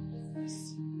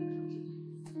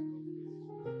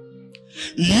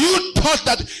 You thought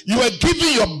that you were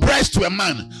giving your breast to a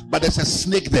man, but there's a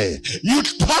snake there. You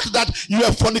thought that you were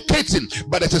fornicating,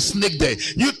 but there's a snake there.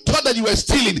 You thought that you were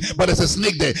stealing, but there's a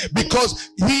snake there.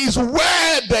 Because he is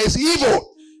where there is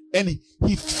evil, and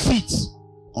he feeds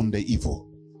on the evil.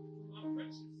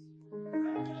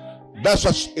 That's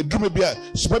what it drew me beer.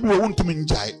 So maybe we want to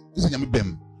enjoy this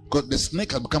because the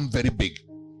snake has become very big.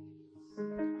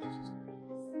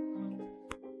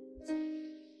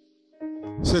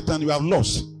 Satan, you have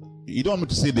lost. You don't want me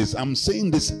to say this. I'm saying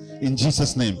this in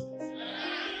Jesus' name.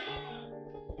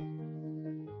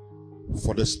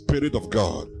 For the Spirit of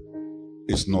God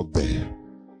is not there.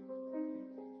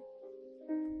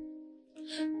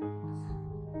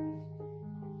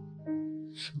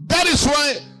 That is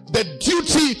why the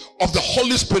duty of the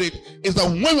Holy Spirit is that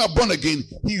when you are born again,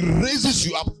 he raises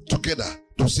you up together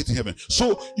to sit in heaven.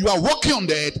 So you are walking on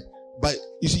the earth, but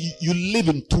you see, you live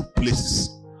in two places.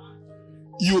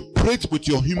 You operate with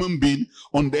your human being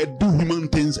on there, do human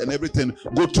things and everything,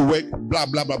 go to work, blah,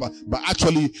 blah, blah, blah. But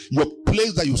actually, your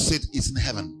place that you sit is in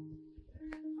heaven.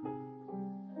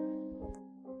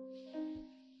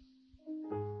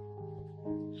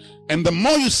 And the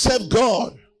more you serve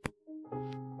God,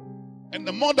 and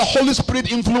the more the Holy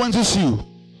Spirit influences you,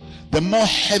 the more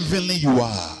heavenly you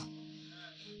are.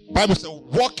 Bible says,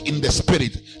 walk in the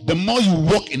Spirit. The more you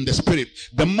walk in the Spirit,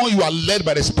 the more you are led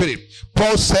by the Spirit.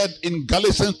 Paul said in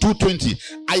Galatians 2:20,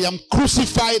 I am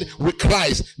crucified with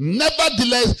Christ.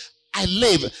 Nevertheless, I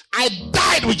live. I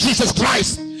died with Jesus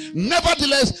Christ.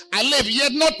 Nevertheless, I live.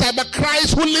 Yet not I, but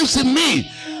Christ who lives in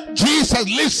me. Jesus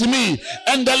lives in me.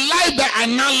 And the life that I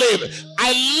now live,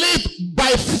 I live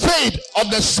by faith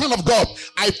of the Son of God.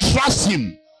 I trust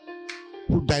him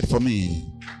who died for me.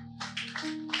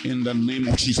 In the name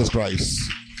of Jesus Christ.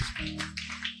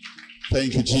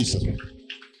 Thank you, Jesus.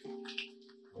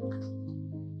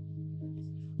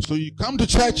 So you come to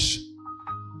church,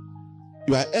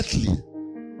 you are earthly.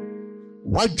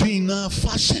 Why do you now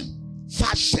fashion?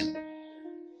 Fashion.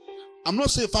 I'm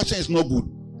not saying fashion is not good.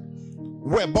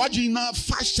 Where body now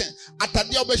fashion at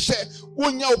the other share,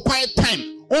 when you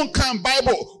time. One kind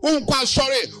Bible, one kind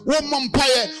sorry, one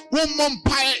mumpire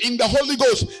in the Holy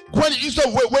Ghost. When instead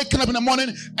of waking up in the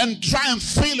morning and try and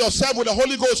fill yourself with the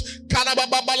Holy Ghost,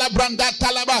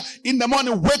 in the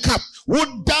morning, wake up.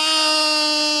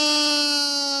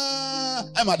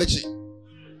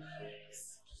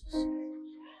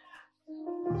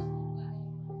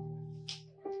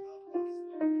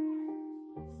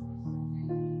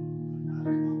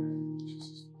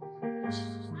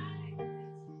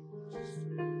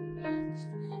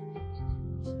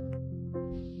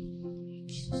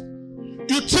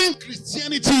 You think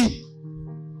Christianity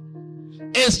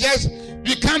is just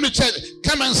you come to church,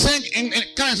 come and sing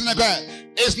come and sing the choir.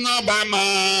 It's not by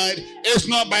might, it's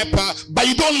not by power, but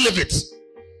you don't live it.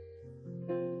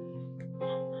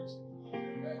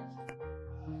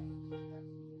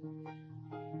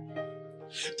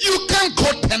 You can't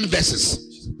quote 10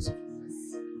 verses.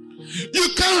 You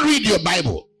can't read your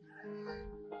Bible.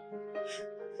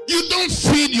 You don't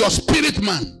feed your spirit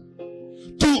man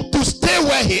to stay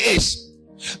where he is.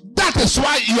 That is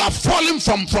why you are falling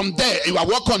from there. You are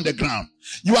walking on the ground.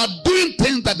 You are doing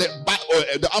things that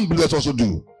the unbelievers also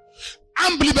do.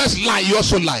 Unbelievers lie, you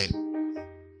also lie.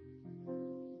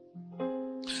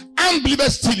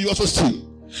 unbelievers steal, you also steal.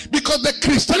 Because the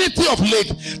Christianity of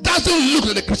late doesn't look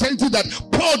like the Christianity that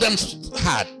Paul them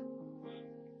had.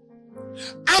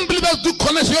 Unbelievers do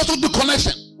connection, you also do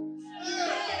connection.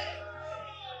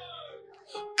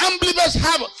 Unbelievers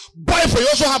have boyfriends, you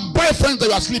also have boyfriends that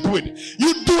you are sleeping with.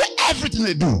 You do everything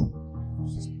they do.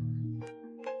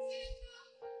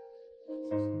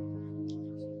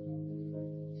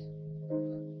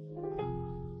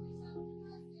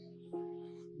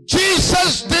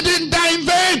 Jesus didn't die in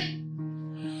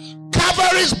vain.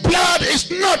 Calvary's blood is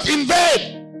not in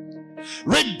vain.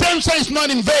 Redemption is not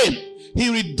in vain. He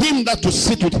redeemed that to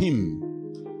sit with him.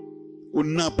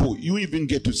 Unapo, you even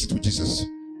get to sit with Jesus.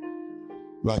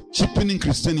 You are cheapening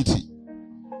Christianity.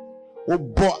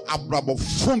 Obo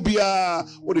abrabophobia.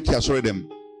 What did he assure them?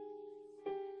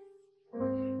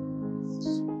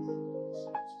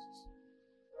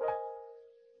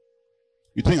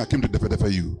 You think I came to defend for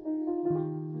you?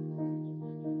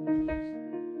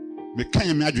 Me can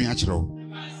you imagine natural?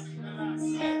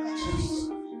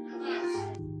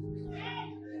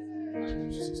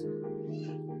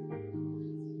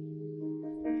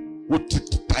 What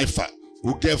typha?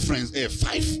 Who girlfriends?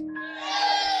 5.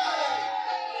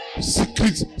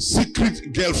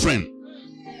 Secret girlfriend.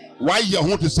 Why you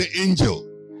want to say angel?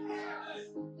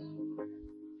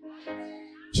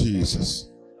 Jesus.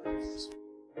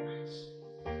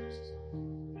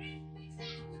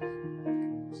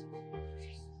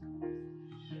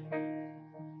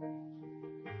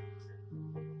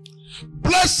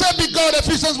 Blessed be God,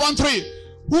 Ephesians 1:3,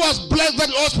 who has blessed that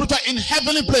all spiritual in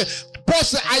heavenly place. Paul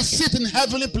said, I sit in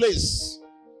heavenly place.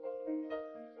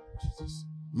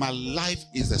 My life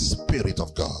is the Spirit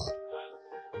of God.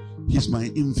 He's my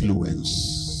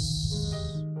influence.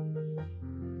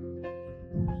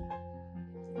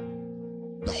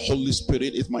 The Holy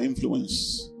Spirit is my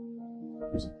influence.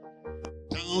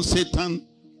 Down Satan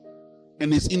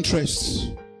and his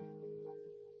interests.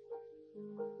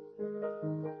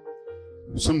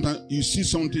 Sometimes you see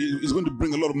something, it's going to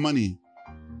bring a lot of money.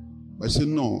 I say,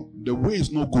 no, the way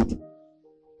is not good.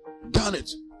 Darn it.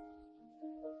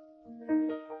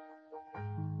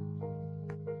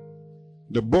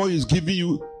 The boy is giving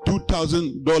you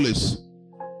 $2,000.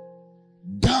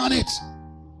 Darn it.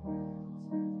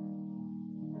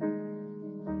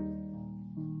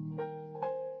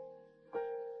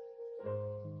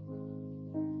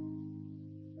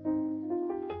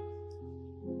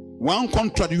 One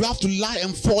contract, you have to lie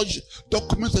and forge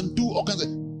documents and do all kinds of.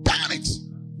 Darn it.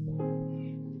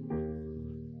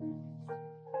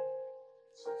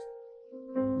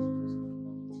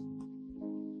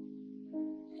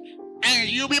 And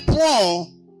you'll be poor.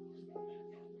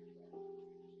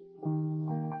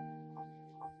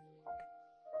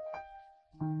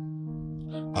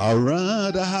 I'd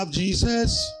rather have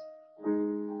Jesus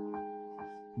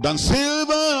than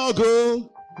silver or gold.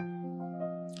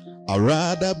 I'd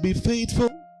rather be faithful.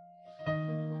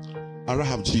 I'd rather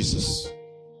have Jesus.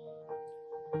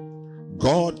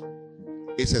 God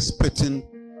is expecting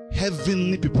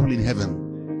heavenly people in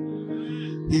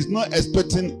heaven. He's not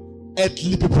expecting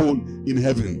earthly people in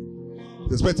heaven.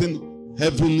 He's expecting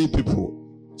heavenly people.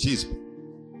 Jesus.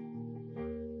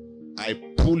 I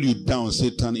pull you down,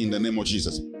 Satan, in the name of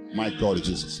Jesus. My God,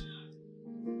 Jesus.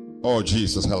 Oh,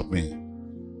 Jesus, help me.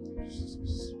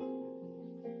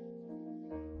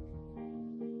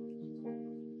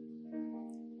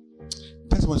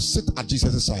 That's why sit at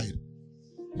Jesus' side.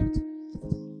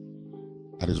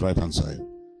 At his right hand side.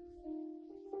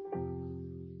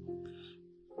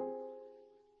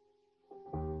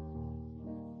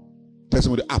 Tell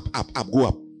somebody up, go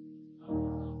up.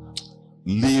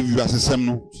 Leave you as a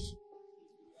seminal.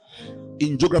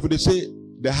 In geography, they say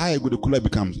the higher the cooler it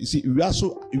becomes. You see, we are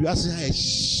high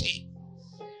shit.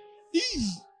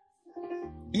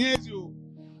 Yes, you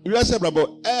are saying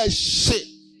about shit.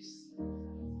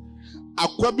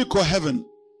 Akwabi ko heaven.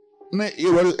 Ne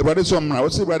everybody so mra.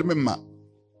 What say everybody memma?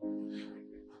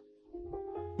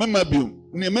 Memma bi.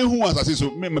 Ne me who was assist so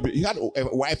memma bi. He had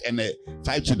a wife and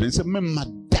 5 children. He said memma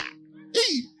da.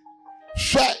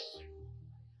 Shut.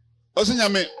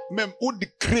 Osinya me who the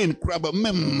crane crab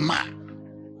memma.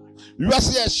 You are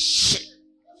saying shit.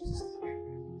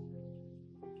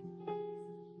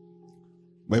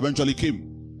 But eventually came.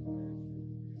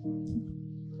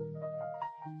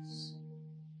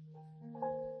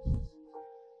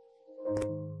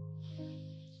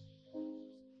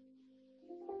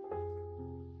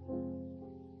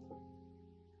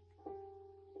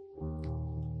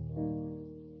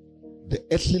 The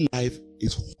earthly life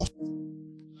is hot.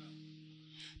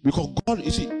 Because God,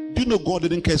 you see, do you know God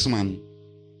didn't curse man?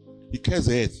 He cares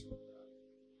the earth.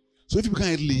 So if you become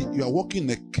earthly, you are walking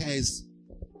in a curse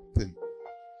thing.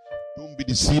 Don't be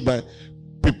deceived by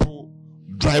people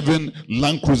driving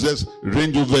Land Cruisers,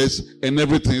 Range Rovers, and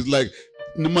everything. It's like,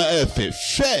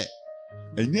 share.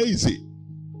 And yeah, easy.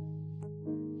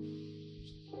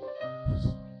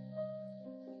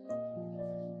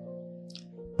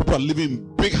 People are living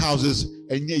in big houses,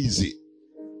 and yeah, easy.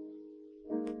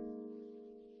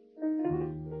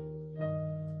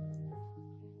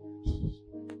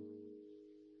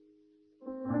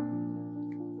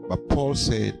 But Paul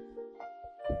said,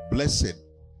 blessed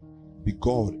be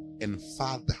God and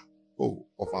Father,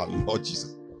 of our Lord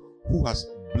Jesus, who has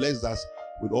blessed us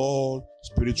with all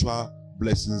spiritual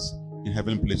blessings in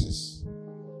heavenly places.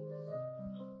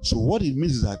 So what it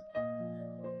means is that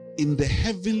in the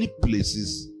heavenly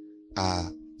places are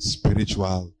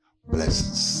spiritual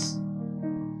blessings.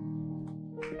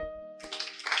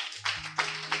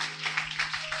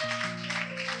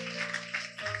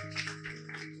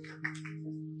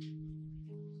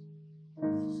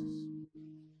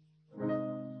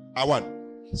 What?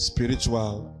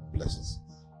 Spiritual blessings.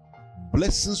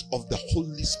 Blessings of the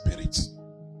Holy Spirit.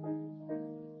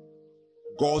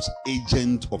 God's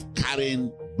agent of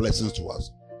carrying blessings to us.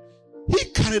 He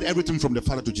carried everything from the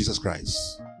Father to Jesus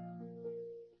Christ.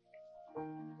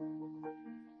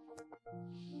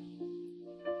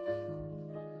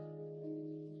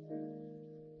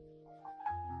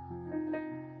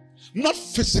 Not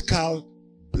physical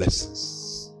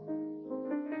blessings.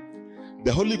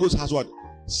 The Holy Ghost has what?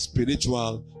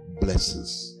 Spiritual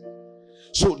blessings.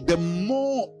 So the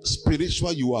more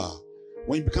spiritual you are,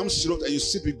 when you become serious and you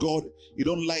sit with God, you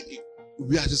don't like it.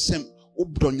 We are the same.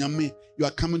 You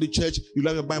are coming to church, you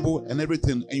love your Bible and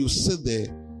everything, and you sit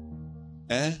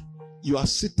there, you are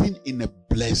sitting in a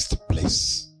blessed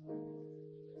place.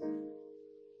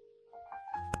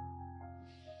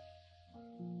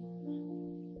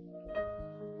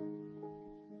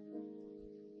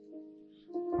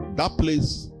 That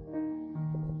place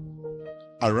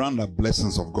around the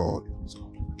blessings of God.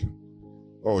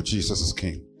 Oh, Jesus is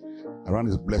King. Around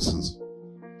his blessings.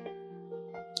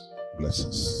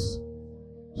 Blessings.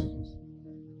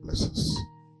 Blessings.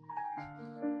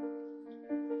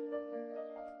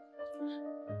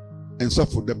 And so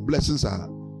for the blessings are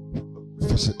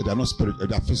physical, they are not spiritual,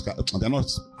 they are physical, they are not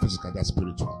physical, they are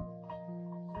spiritual.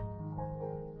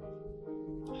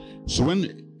 So when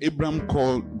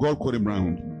God called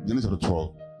Abraham, Genesis chapter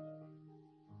 12,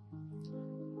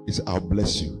 he said, I'll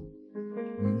bless you.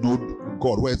 No,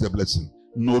 God, where's the blessing?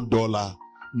 No dollar,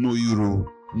 no euro,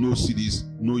 no cedis,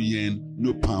 no yen,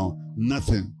 no pound,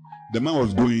 nothing. The man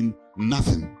was doing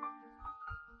nothing.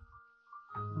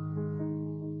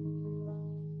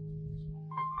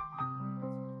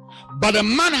 But the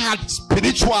man had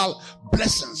spiritual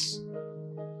blessings.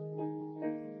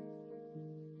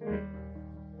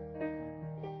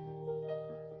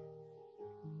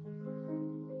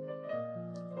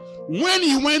 When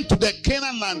he went to the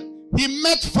Canaan land, he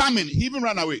met famine. He even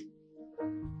ran away.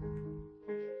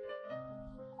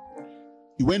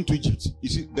 He went to Egypt. You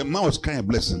see, the man was carrying a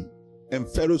blessing. And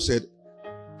Pharaoh said,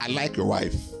 I like your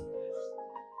wife.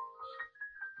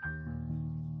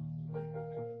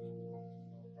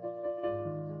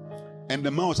 And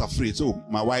the man was afraid. So,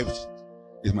 my wife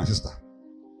is my sister.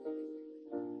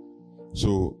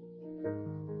 So,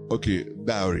 okay,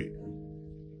 dowry.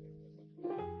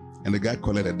 And the guy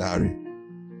collected a dowry.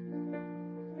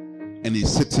 And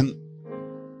he's sitting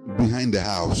behind the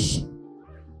house,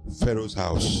 Pharaoh's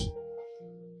house,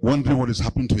 wondering what is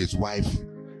happening to his wife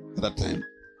at that time.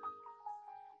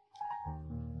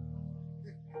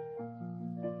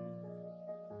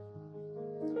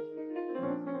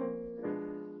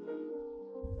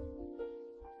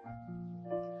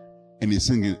 And he's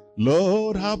singing,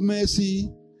 Lord have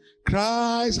mercy,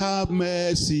 Christ have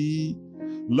mercy,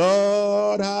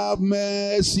 Lord have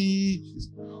mercy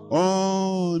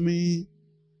on me.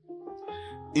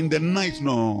 In the night,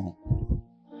 no.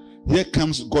 Here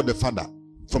comes God the Father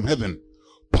from heaven.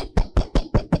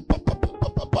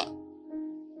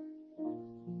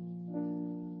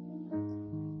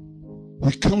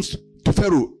 He comes to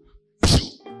Pharaoh.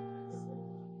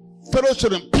 Pharaoh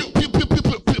told him, pew, pew, pew, pew,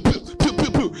 pew, pew, pew,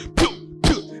 pew, pew, pew, pew,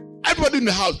 pew. Everybody in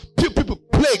the house, pew, pew, pew,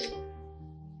 plague.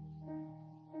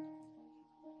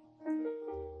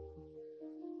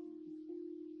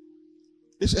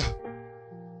 They said,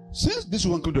 since this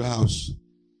one come to the house,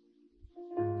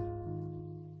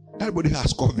 everybody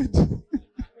has COVID.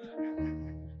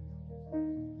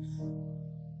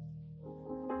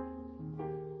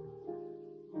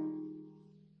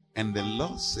 And the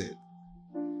Lord said,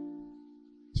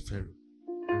 Pharaoh,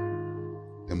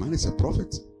 the man is a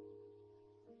prophet.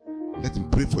 Let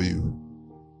him pray for you.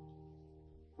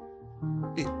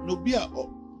 Hey, no beer.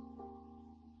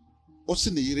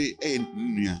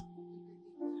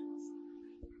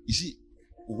 You see,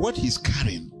 what he's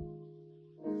carrying.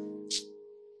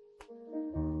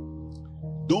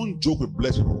 Don't joke with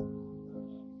blessed people.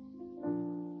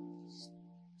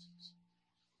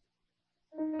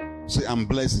 Say, I'm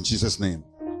blessed in Jesus' name.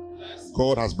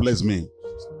 God has blessed me.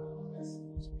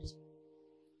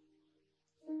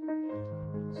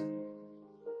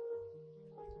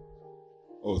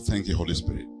 Oh, thank you, Holy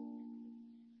Spirit.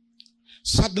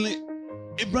 Suddenly,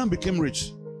 Abraham became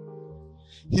rich.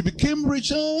 He became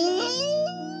richer.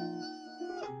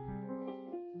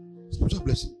 Spiritual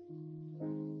blessing.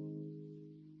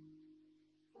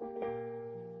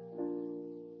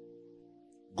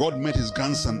 God met his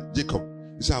grandson Jacob.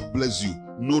 He said, I've blessed you.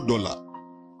 No dollar.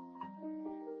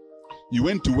 He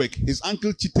went to work. His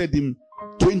uncle cheated him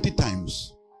 20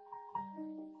 times.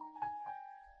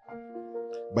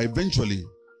 But eventually,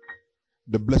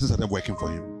 the blessings started working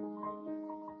for him.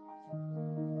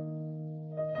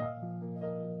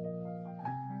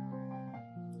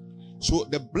 So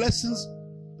the blessings,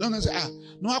 don't say,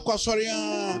 no,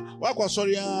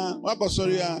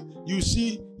 you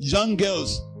see young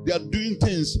girls, they are doing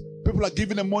things. People are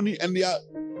giving them money and they are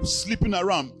sleeping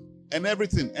around and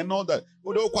everything and all that.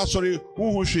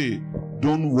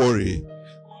 Don't worry.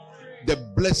 The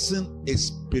blessing is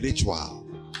spiritual.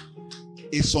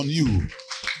 It's on you.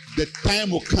 The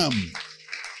time will come.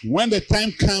 When the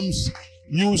time comes,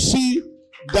 you see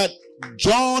that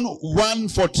John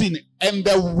 1:14, and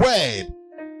the word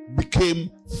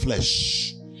became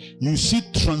flesh. You see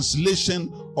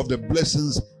translation of the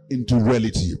blessings into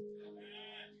reality.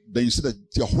 Then you see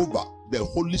that Jehovah, the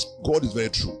Holy God, is very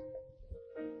true.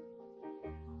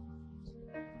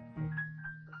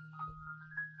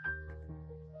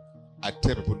 I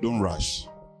tell people, don't rush.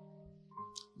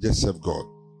 Just serve God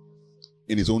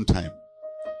in his own time.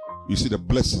 You see the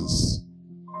blessings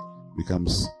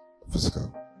becomes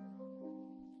physical.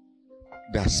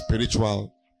 They are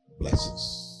spiritual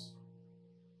blessings.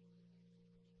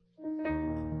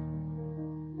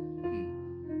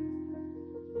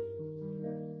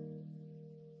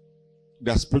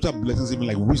 There are spiritual blessings, even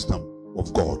like wisdom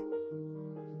of God.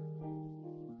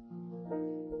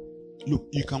 Look,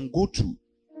 you can go to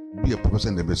be a professor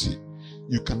in the university.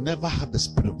 You can never have the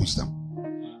spirit of wisdom.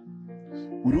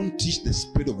 We don't teach the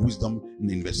spirit of wisdom in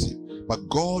the university, but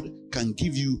God can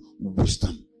give you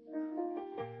wisdom.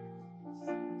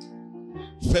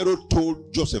 Pharaoh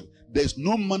told Joseph, there's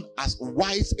no man as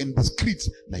wise and discreet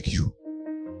like you.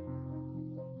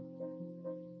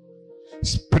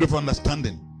 Spirit of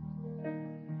understanding.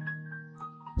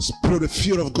 Spirit of the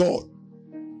fear of God.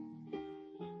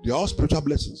 They are all spiritual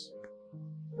blessings.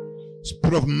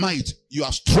 Spirit of might. You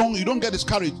are strong. You don't get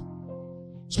discouraged.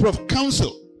 Spirit of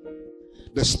counsel.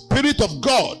 The Spirit of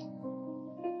God.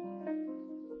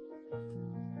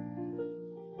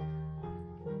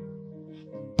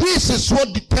 This is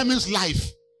what determines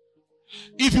life.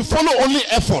 If you follow only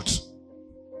effort,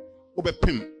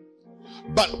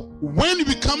 but when you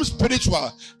become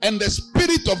spiritual and the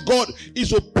Spirit of God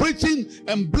is operating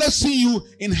and blessing you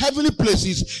in heavenly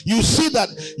places, you see that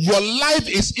your life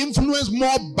is influenced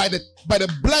more by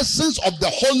the blessings of the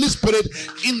Holy Spirit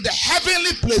in the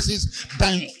heavenly places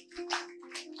than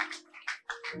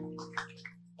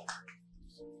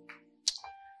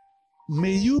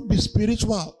may you be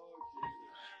spiritual.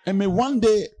 And may one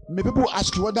day, may people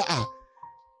ask you whether are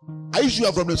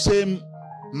you from the same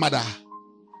mother,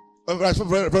 or from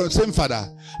the same father?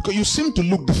 Because you seem to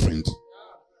look different.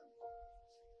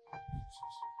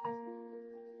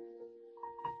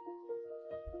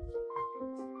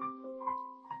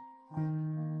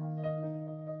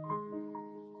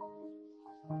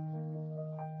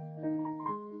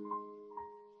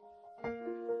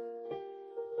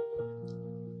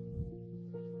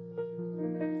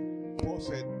 Paul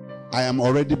said, I am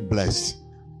already blessed.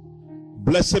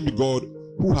 Blessed be God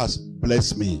who has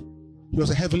blessed me. He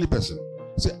was a heavenly person.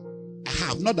 He said, I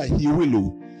have, not that he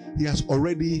will. He has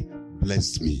already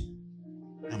blessed me.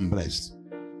 I'm blessed.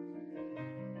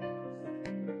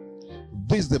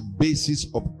 This is the basis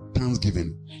of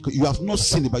thanksgiving. You have not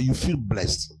seen it, but you feel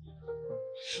blessed.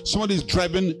 Somebody is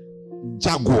driving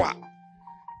Jaguar.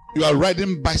 You are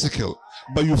riding bicycle,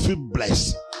 but you feel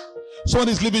blessed. Someone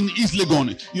is living in East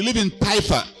Legon. You live in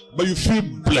Taifa, but you feel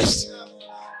blessed.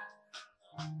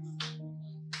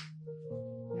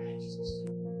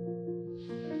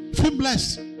 Feel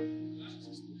blessed.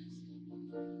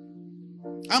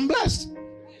 I'm blessed.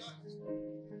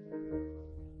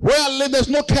 Where I live, there's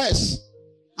no curse.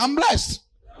 I'm blessed.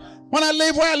 When I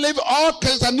live where I live, all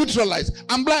curses are neutralized.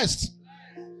 I'm blessed.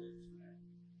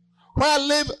 Where I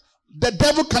live, The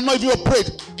devil cannot even operate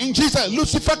in Jesus.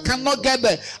 Lucifer cannot get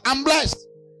there. I'm blessed.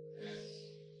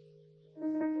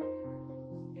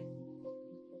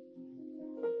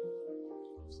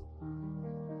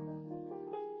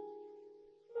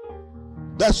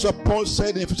 That's what Paul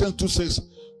said in Ephesians 2:6.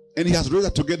 And he has raised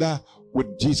us together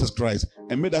with Jesus Christ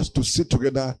and made us to sit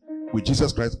together with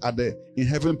Jesus Christ in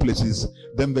heavenly places.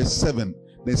 Then verse 7,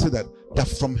 they say that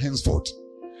from henceforth,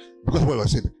 because what I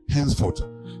said, henceforth,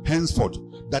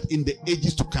 that in the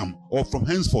ages to come, or from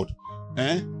henceforth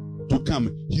to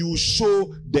come, he will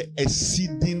show the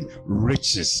exceeding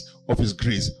riches of his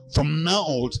grace. From now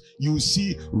on, you will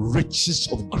see riches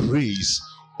of grace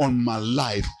on my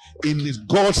life in his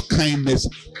God's kindness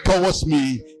towards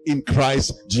me in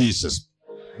Christ Jesus.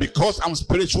 Because I'm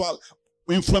spiritual,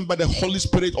 influenced by the Holy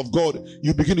Spirit of God,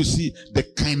 you begin to see the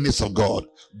kindness of God.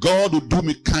 God will do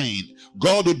me kind.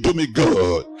 God will do me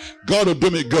good. God will do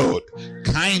me good.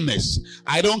 Kindness.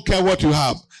 I don't care what you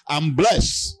have. I'm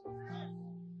blessed.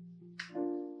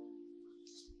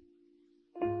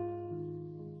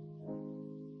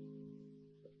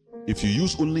 If you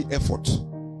use only effort,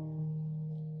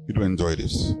 you don't enjoy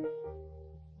this.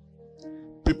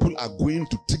 People are going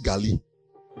to Tigali.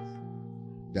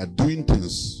 They are doing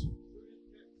things.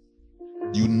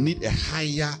 You need a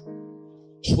higher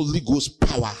Holy Ghost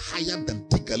power, higher than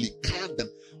Tigali, higher than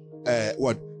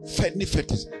Fedni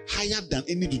Fetis, higher than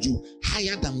any Juju,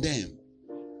 higher than them.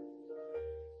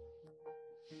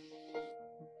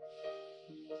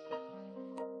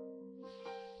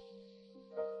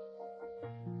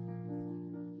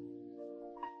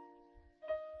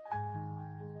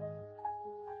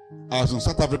 I was in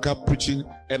South Africa preaching,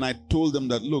 and I told them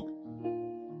that, look,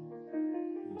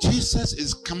 Jesus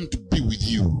is come to be with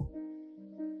you.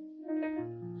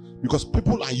 Because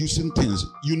people are using things.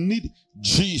 You need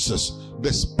Jesus,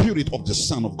 the Spirit of the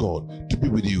Son of God, to be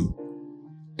with you.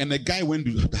 And a guy went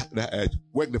to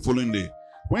work the following day.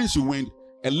 When she went,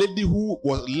 a lady who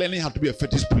was learning how to be a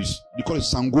fetish priest, they call it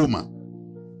Sangoma.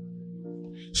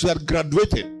 She had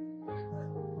graduated.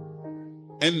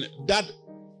 And that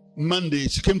Monday,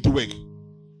 she came to work.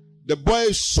 The boy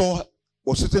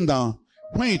was sitting down.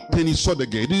 When he saw the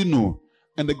girl, he didn't know.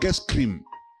 And the girl screamed,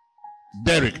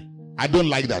 Derek, I don't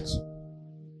like that.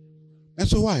 And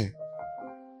so why?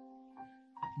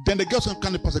 Then the girl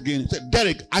kind of pass again. Said,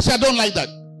 Derek, I said, I don't like that.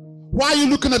 Why are you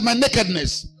looking at my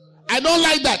nakedness? I don't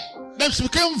like that. Then she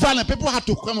became violent. People had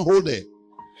to come and hold her.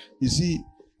 You see,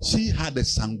 she had a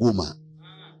Sangoma.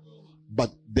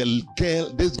 But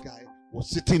this guy was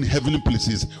sitting in heavenly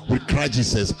places with Christ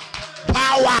Jesus.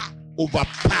 Power over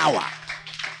power.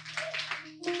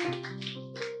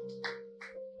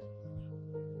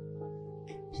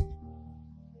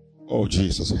 Oh,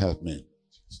 Jesus, help me.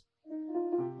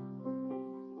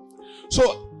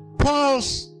 So,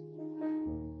 Paul's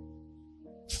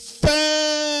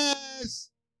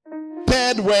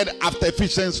third word after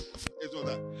Ephesians is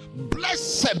that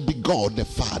blessed be God the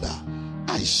Father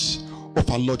of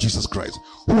our Lord Jesus Christ,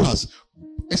 who has,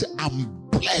 I say, I'm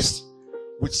blessed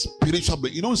with spiritual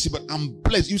blessing. You don't see, but I'm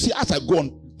blessed. You see, as I go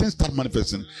on, things start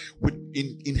manifesting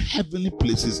in heavenly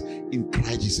places in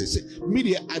Christ Jesus.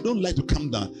 Media, I don't like to come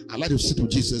down. I like to sit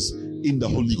with Jesus in the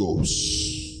Holy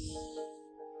Ghost.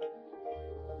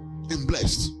 I'm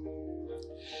blessed.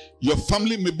 Your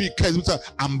family may be cursed.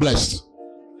 I'm blessed.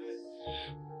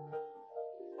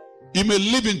 You may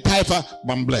live in Taifa,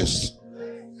 but I'm blessed.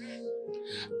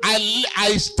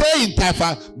 I stay in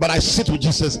Taifa, but I sit with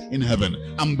Jesus in heaven.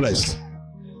 I'm blessed.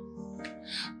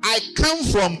 I come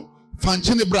from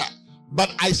Fanchinibra,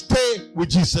 but I stay with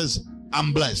Jesus.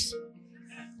 I'm blessed.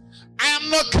 I am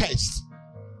not cursed.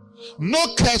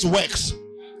 No curse works,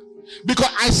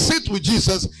 because I sit with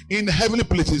Jesus in the heavenly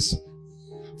places,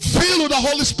 filled with the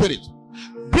Holy Spirit.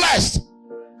 Blessed.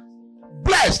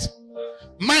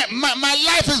 My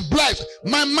life is blessed.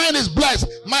 My mind is blessed.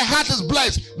 My heart is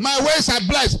blessed. My ways are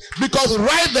blessed, because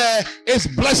right there is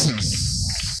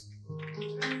blessings.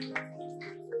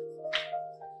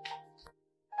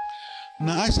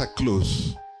 Now, as I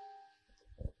close,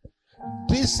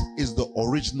 this is the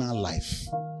original life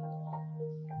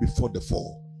before the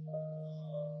fall.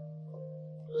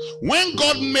 When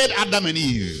God made Adam and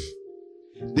Eve,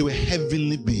 they were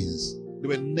heavenly beings. They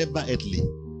were never earthly.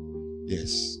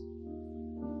 Yes.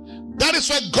 That is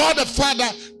why God the Father,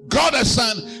 God the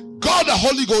Son, God the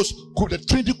Holy Ghost, the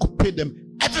Trinity could pay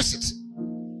them everything.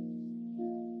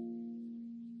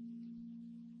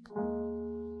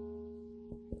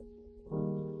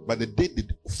 But the day they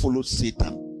followed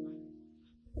Satan,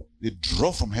 they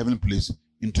drove from heavenly place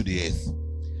into the earth.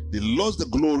 They lost the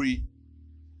glory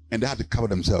and they had to cover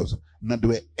themselves. Now they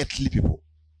were earthly people.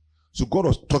 So God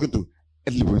was talking to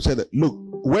He said, look,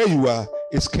 where you are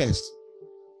is cursed.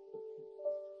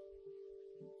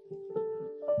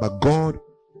 But God,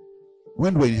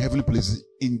 when we're in heavenly places,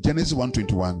 in Genesis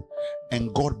 1:21,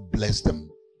 and God blessed them,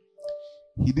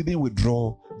 He didn't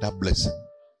withdraw that blessing.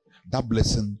 That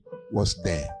blessing was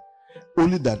there.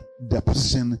 Only that their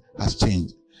position has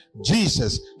changed.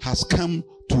 Jesus has come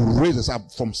to raise us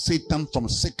up from Satan, from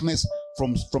sickness,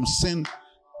 from sin,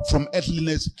 from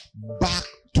earthliness, back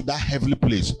to that heavenly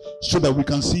place, so that we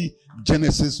can see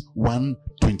Genesis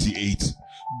 1:28.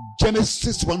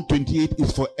 Genesis 1:28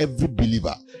 is for every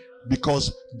believer,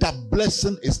 because that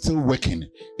blessing is still working.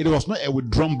 It was not a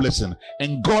withdrawn blessing.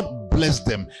 And God blessed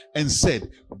them and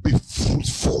said, be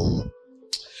fruitful.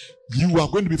 You are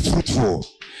going to be fruitful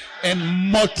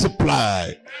and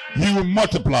multiply. You will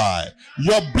multiply.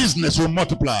 Your business will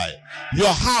multiply.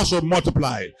 Your house will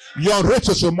multiply. Your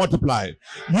riches will multiply.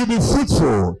 You'll be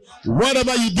fruitful.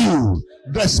 Whatever you do,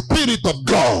 the Spirit of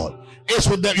God is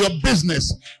with your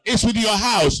business, is with your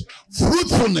house.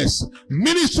 Fruitfulness.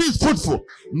 Ministry is fruitful.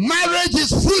 Marriage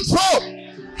is fruitful.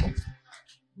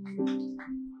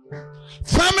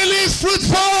 Family is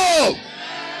fruitful.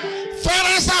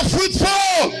 Parents are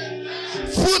fruitful.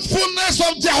 Fruitfulness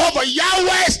of Jehovah,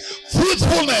 Yahweh's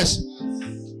fruitfulness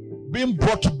being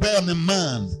brought to bear on a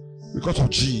man because of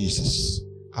Jesus,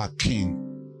 our King.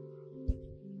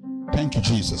 Thank you,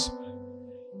 Jesus.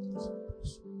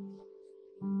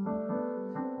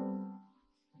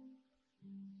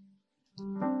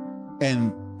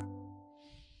 And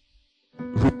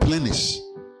replenish,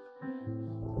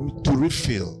 to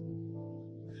refill,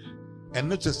 and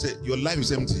not just say your life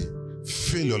is empty.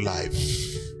 Fill your life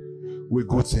with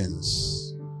good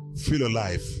things. Fill your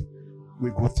life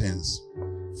with good things.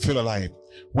 Fill your life.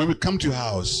 When we come to your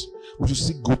house, we should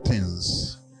see good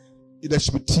things. There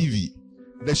should be TV.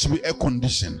 There should be air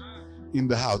condition in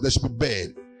the house. There should be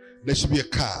bed. There should be a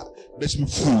car. There should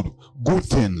be food. Good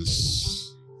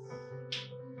things.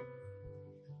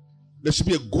 There should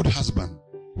be a good husband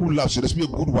who loves you. There should be a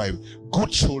good wife.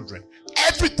 Good children.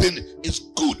 Everything is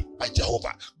good by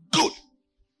Jehovah. Good.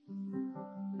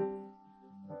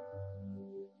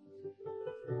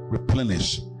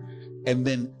 Replenish and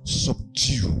then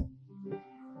subdue.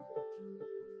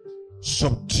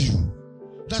 Subdue.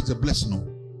 That's the blessing. No?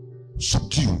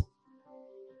 Subdue.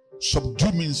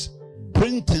 Subdue means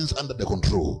bring things under the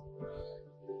control.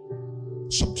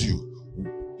 Subdue.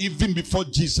 Even before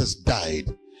Jesus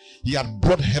died, He had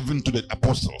brought heaven to the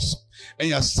apostles and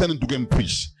He has sent them to go and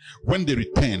preach. When they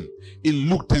returned in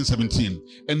Luke 10:17,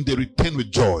 and they returned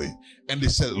with joy, and they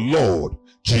said, Lord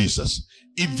Jesus,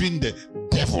 even the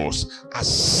devils are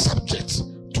subject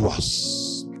to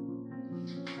us.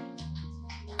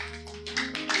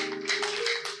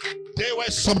 They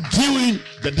were subduing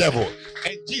the devil.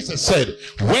 And Jesus said,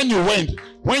 when you went,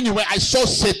 I saw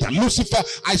Satan, Lucifer,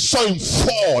 I saw him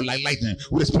fall like lightning,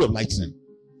 with the spirit of lightning.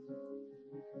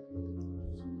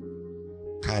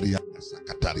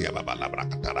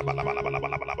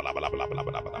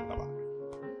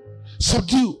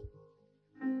 Subdue.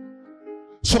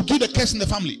 Subdue the curse in the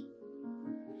family.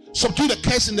 Subdue the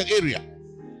curse in the area.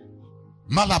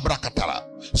 Malabrakatara.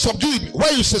 Subdue it. Why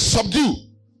you say subdue?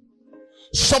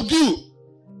 Subdue.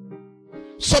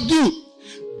 Subdue.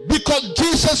 Because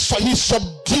Jesus, He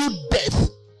subdued death,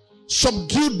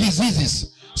 subdued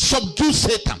diseases, subdued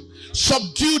Satan,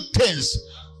 subdued things.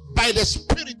 By the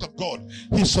Spirit of God,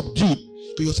 He subdued.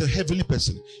 He was a heavenly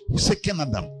person. He second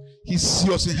Adam. He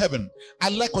was in heaven. I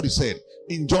like what He said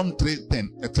in John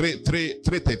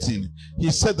 3:13.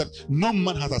 He said that no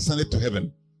man has ascended to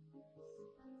heaven,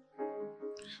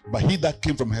 but He that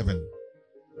came from heaven,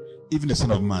 even the Son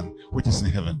of Man, which is in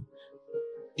heaven.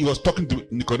 He was talking to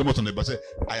Nicodemus on the bus. Said,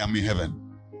 I am in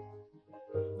heaven.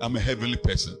 I'm a heavenly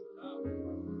person.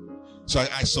 So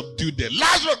I subdued them.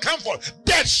 Lazarus, come forth.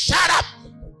 Dead, shut up.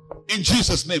 In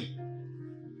Jesus' name.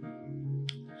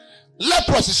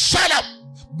 Leprosy, shut up.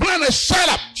 Blindness, shut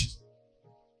up.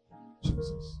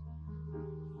 Jesus.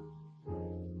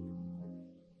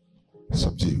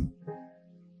 Subdue.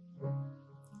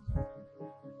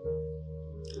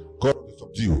 God will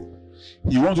subdue.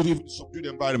 He wants to subdue the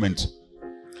environment.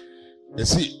 You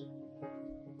see,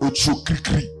 the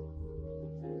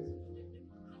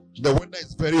weather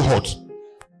is very hot.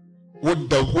 What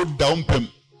down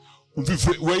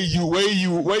where you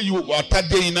are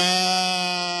today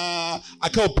na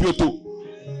akapioto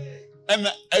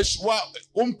and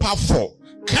powerful.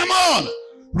 Come on,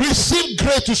 receive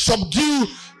grace to subdue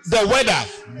the weather.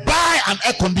 Buy an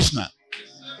air conditioner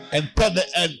and tell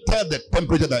the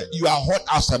temperature that you are hot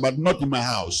outside, but not in my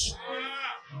house.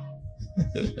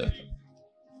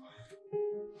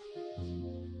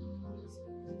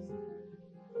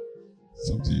 It's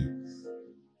up to you.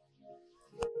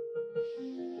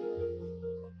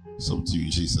 It's up to you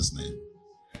in Jesus' name.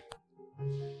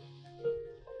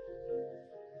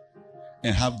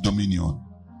 And have dominion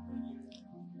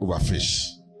over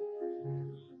fish.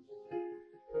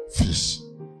 Fish.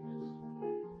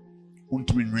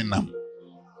 Untuminam.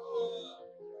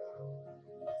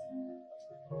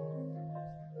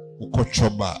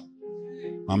 Ukochoba.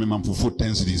 Mami mampufu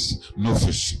 10 cities. No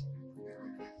fish.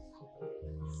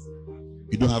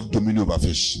 You don't have dominion over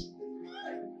fish.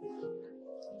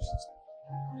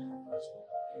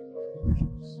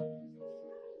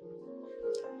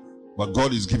 But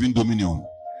God is giving dominion.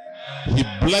 He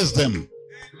blessed them.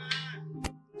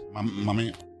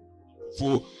 Mommy,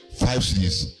 for 5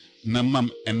 cities. Nam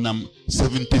and nam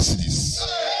 70 cities.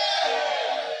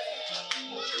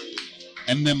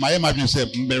 And then my imagine said,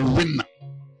 Merwin.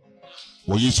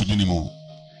 What you should anymore.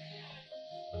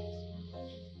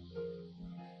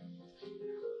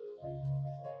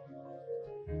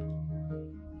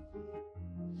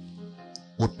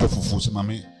 What fufu se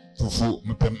mami fufu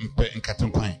mpe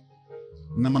nkaten kwan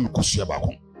na mami kosia ba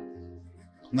kon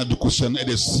na de kosia na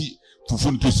de si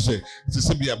fufu nto se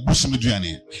bia bush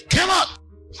meduane cannot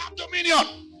have dominion.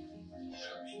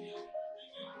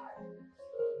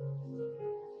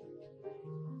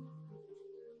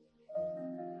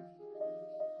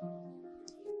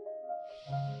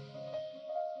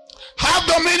 Have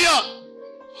dominion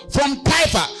from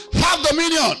Kaifa. Have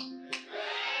dominion.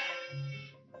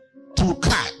 To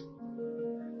car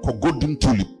for golden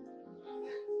tulip.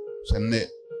 Send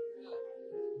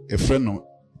a friend of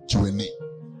Juani,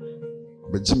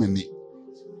 but Jiminy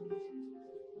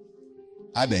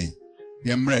Ade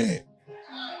Yamre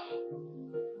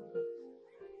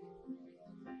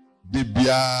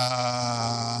Dibia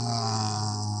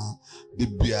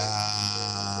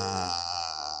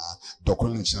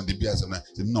Documentation Dibia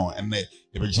no, and a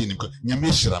Virginia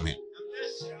Yamishrame.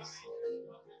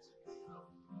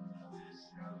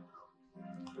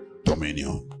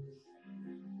 Dominion.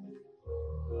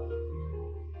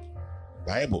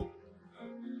 Bible.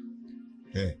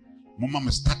 Okay.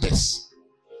 Mama status.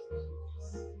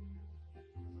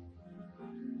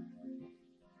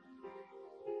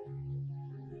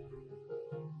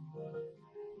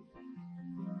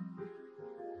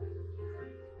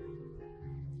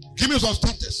 Give me some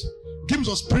status. Give me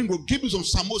some spring roll. Give me some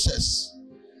samosas.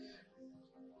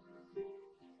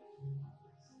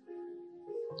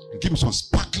 Give me some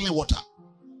sparkling water.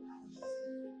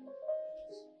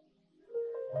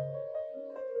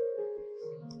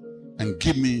 And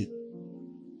give me,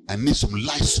 I need some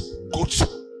light soup, goat soup.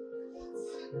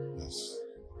 Yes.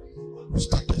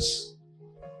 Status.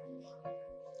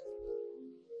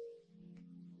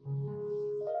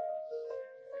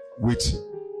 With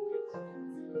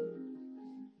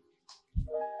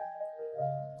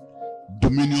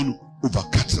dominion over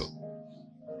cattle.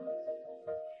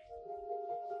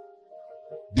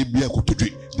 Debia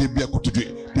kutujui.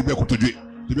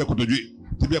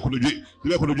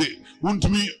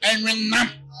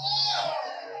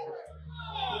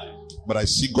 But I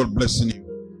see God blessing you.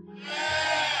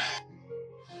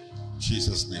 In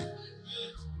Jesus' name.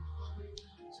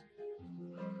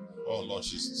 Oh Lord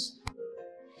Jesus.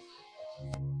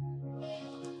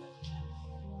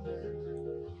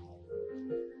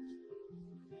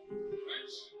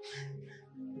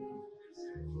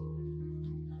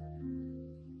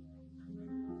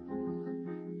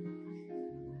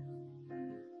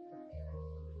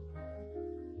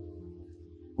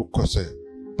 Because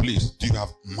please, do you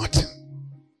have mutton?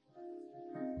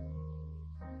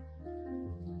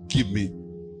 Give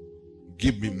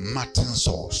me mutton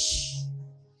sauce.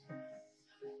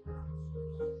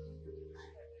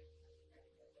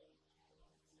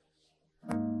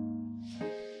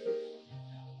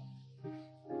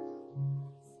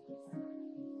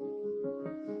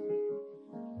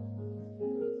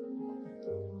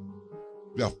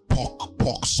 We have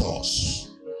pork sauce.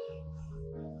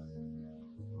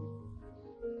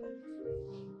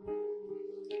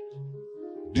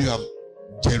 Do you have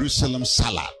Jerusalem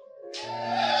salad?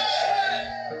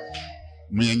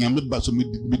 Me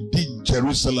did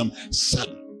Jerusalem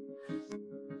salad.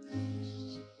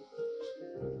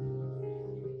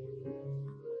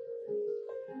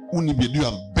 Do you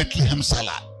have Bethlehem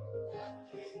salad?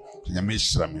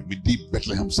 We did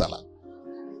Bethlehem salad.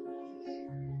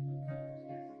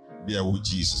 Be a with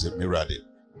Jesus and me ready.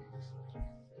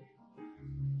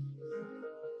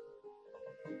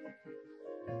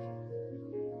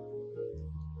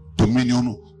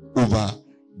 Dominion over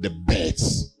the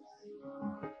birds.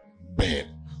 Bird.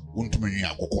 Untumini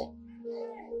akoko.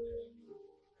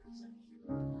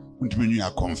 Untumini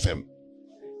confirm.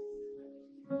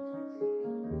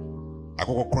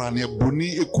 Akokokrane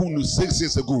boni ekunu 6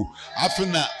 years ago. After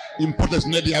importance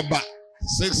na dey aba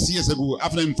 6 years ago.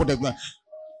 After importance na.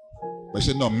 But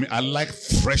say no, I like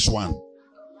fresh one.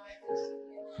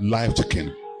 Live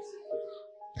chicken.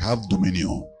 Have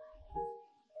dominion.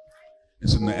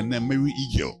 And then marry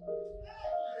eagle.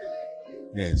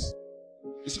 Yes.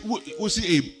 We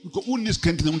see who needs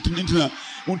country want to be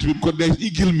because there is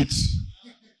eagle meat.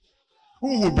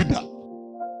 Who will be that?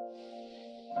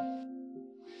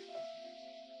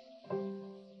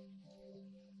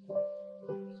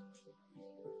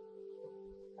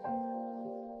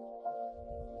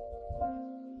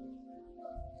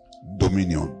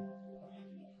 Dominion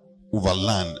over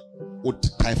land. What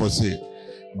type of say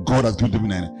God has given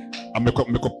dominion? I make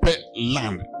a pet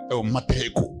land or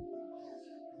mateko.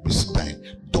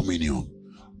 Dominion.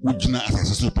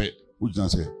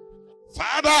 Say,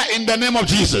 Father, in the name of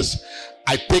Jesus,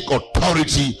 I take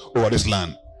authority over this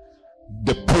land.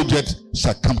 The project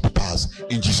shall come to pass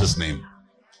in Jesus' name.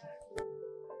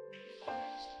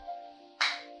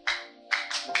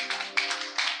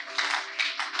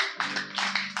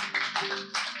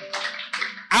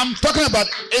 I'm talking about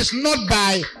it's not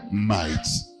by might,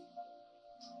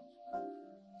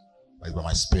 but by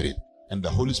my spirit. And the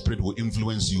Holy Spirit will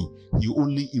influence you. He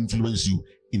only influence you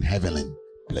in heavenly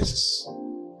places.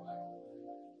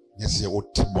 Yes, and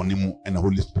the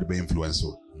Holy Spirit will influence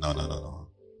you. No.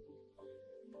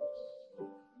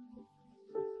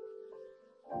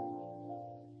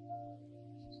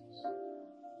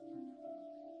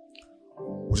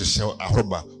 What is your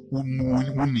ahoba?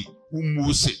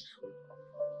 Umuse.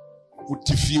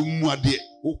 Utifi umwade.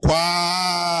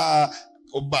 Ukwa.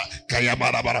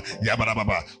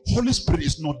 Holy Spirit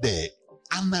is not there.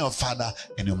 Honor your father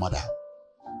and your mother.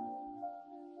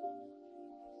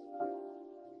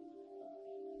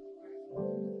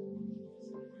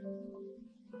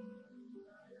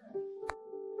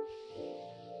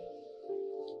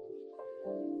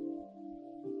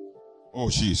 Oh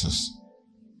Jesus.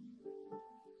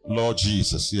 Lord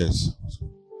Jesus, yes.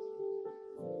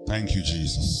 Thank you,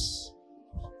 Jesus.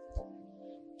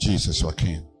 Jesus, you are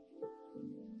King.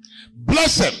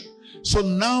 Blessed. So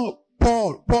now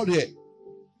Paul here.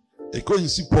 They go and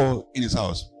see Paul in his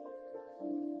house.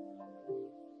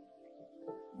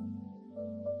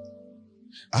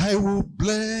 I will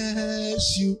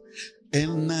bless you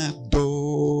and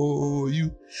adore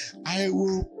you. I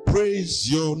will praise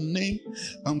your name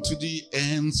unto the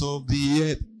ends of the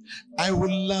earth. I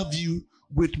will love you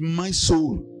with my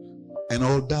soul and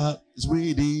all that is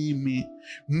within me.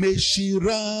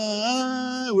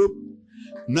 Meshira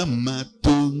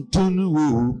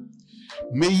Namatuntunu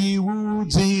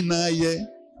Meyudinaye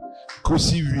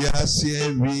Kosiviasie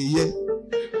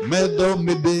Medo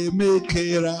Mede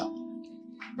Mekera.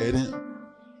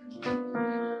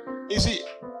 You see,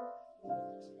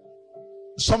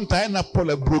 sometimes I pull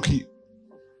a brokey,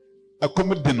 a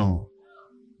commit dinner,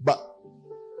 but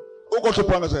who got to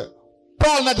Paul and say,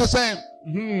 Paul not the same.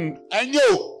 And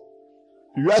you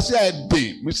are say a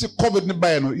day, Mr. COVID in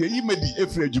Bayano, you made the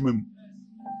every regiment.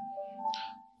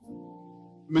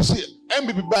 Mr.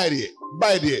 MBB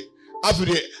by the after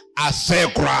the I say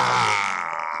cry.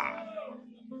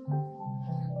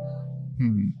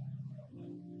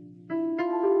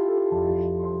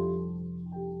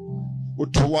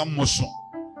 Otuwa moso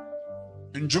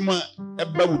njuma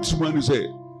eba wutuma ni say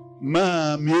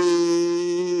mami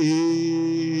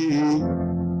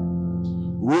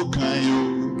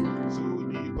wokayo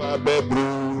suni pa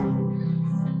bebro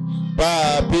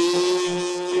papi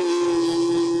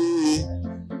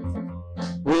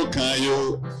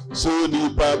wokayo suni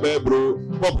pa bebro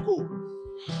popko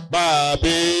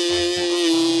papi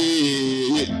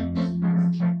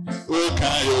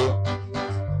wokayo.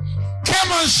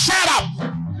 Come on, shut up.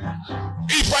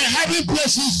 If you're in heavenly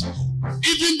places,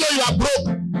 even though you are broke,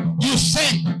 you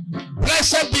sing,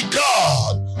 blessed be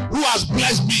God who has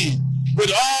blessed me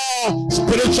with all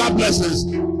spiritual blessings.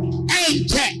 And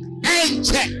check.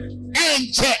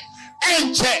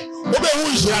 Who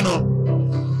is Yano?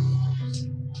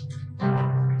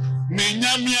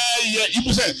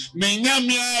 You say,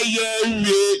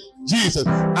 Jesus.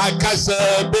 I can't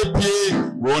say, baby,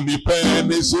 won't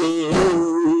depend so.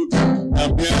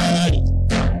 I'm here.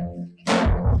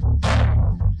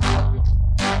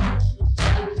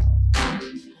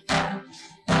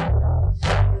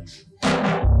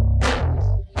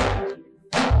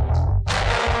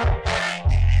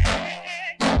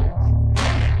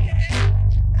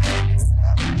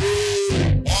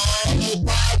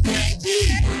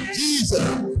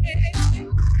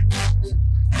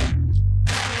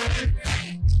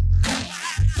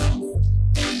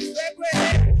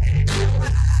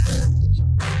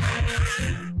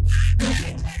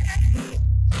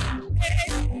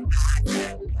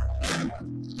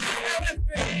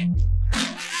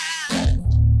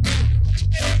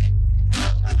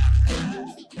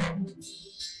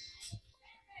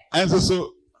 And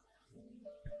so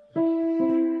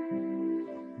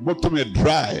bottom is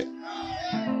dry.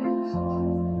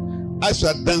 As you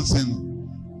are dancing,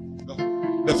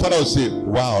 the father will say,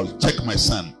 wow, check my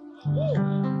son.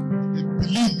 They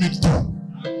believe me too.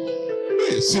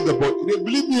 Hey, see the boy. They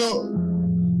believe me.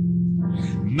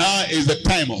 Now is the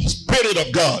time of Spirit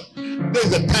of God. There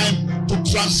is the time to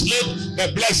translate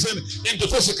the blessing into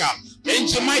physical.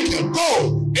 Angel Michael,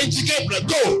 go. Angel Gabriel,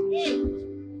 go.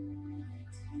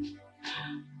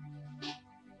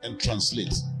 And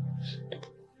translate.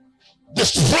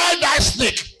 Destroy that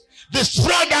snake.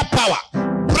 Destroy that power.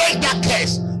 Break that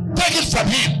curse. Take it from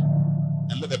him.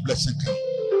 And let the blessing come.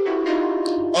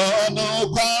 Oh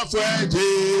no, confront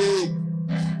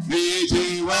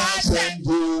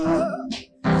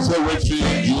so we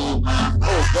treat you. Oh,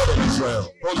 God of Israel.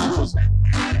 Holy Ghost.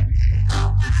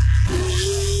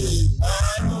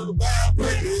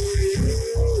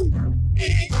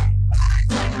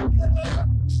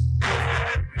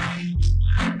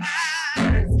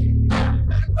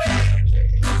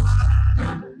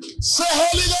 Say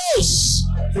Holy Ghost.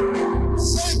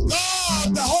 Say God,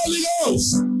 the Holy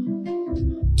Ghost.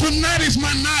 Tonight is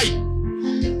my night.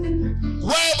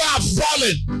 Wherever I've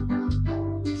fallen,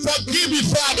 forgive me,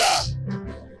 Father.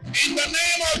 In the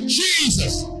name of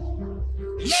Jesus,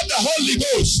 let the Holy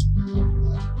Ghost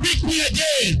pick me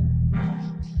again.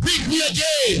 Pick me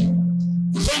again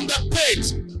from the pit,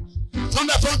 from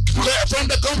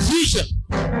the confusion.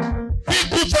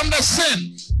 Pick me from the sin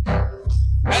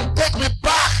and take me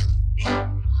back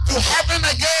to heaven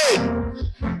again,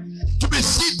 to be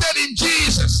seated in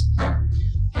Jesus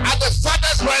at the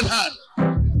Father's right hand.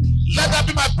 Let that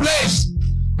be my place,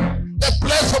 the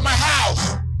place for my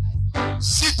house,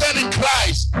 seated in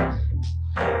Christ.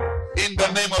 In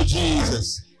the name of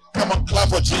Jesus. Come on, clap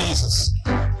for Jesus.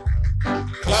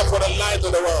 Clap for the light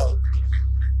of the world.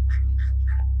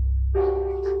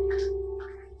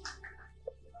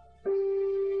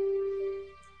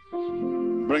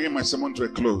 Bringing my sermon to a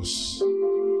close.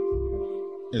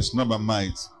 It's not by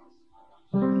might.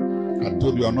 I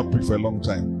told you I'm not praying for a long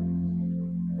time.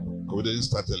 Because we didn't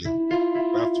start early.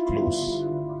 We have to close.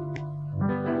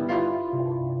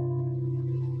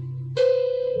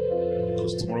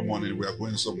 Because tomorrow morning we are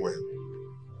going somewhere.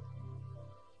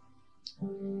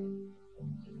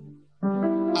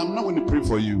 I'm not going to pray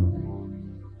for you.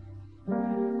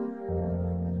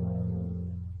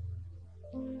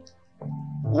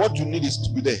 What you need is to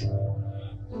be there.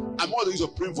 I'm not going to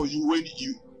pray for you when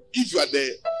if you are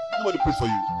there, I'm going to pray for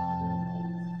you.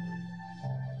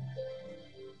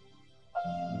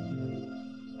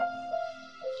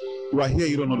 You are here,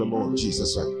 you don't know the Lord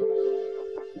Jesus, right?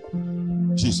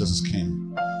 Jesus is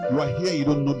King. You are here, you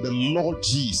don't know the Lord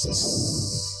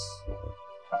Jesus,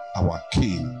 our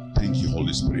King. Thank you,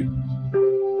 Holy Spirit.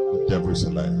 The devil is a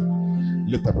liar.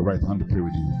 Lift up your right hand to pray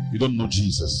with you. You don't know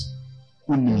Jesus.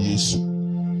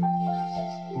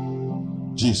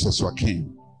 Jesus, you are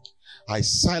King. I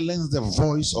silence the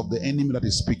voice of the enemy that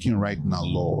is speaking right now,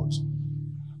 Lord.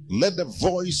 Let the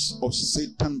voice of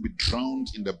Satan be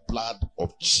drowned in the blood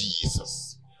of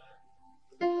Jesus.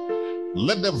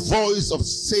 Let the voice of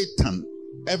Satan,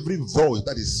 every voice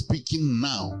that is speaking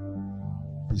now,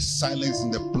 be silenced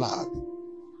in the blood.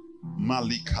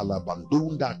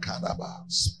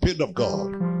 Spirit of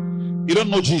God. You don't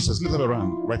know Jesus. Lift up your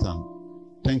hand, right hand.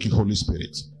 Thank you, Holy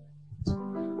Spirit.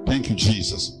 Thank you,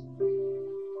 Jesus.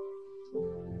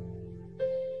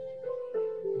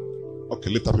 Okay,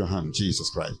 lift up your hand, Jesus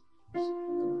Christ.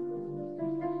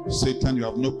 Satan, you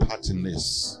have no part in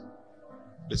this.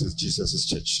 This is Jesus'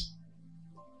 church.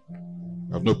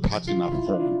 You have no part in our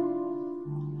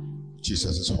home.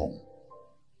 Jesus is home.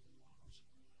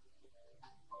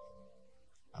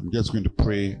 I'm just going to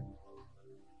pray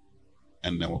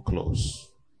and then we'll close.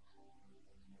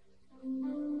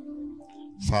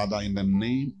 Father, in the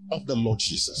name of the Lord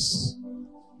Jesus.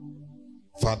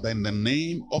 Father, in the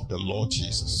name of the Lord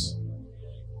Jesus.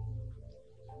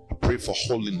 I pray for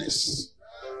holiness.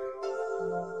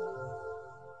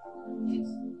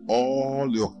 All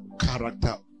your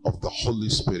character of the Holy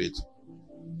Spirit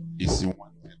is in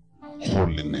one thing.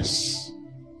 Holiness.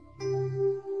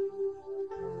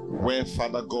 Where,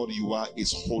 Father God, you are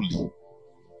is holy.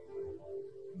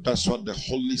 That's what the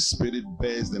Holy Spirit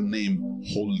bears the name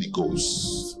Holy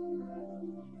Ghost.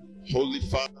 Holy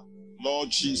Father,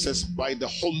 Lord Jesus, by the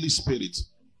Holy Spirit,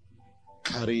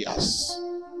 carry us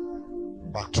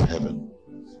back to heaven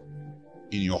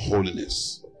in your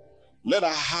holiness. Let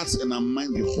our hearts and our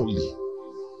mind be holy.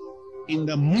 In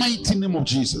the mighty name of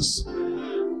Jesus,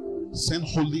 send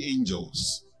holy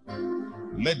angels.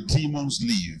 Let demons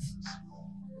leave.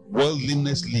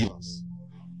 Worldliness leave us.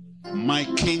 my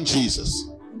King Jesus,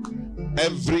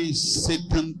 every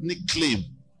satanic claim,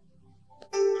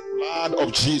 the blood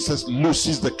of Jesus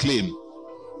looses the claim,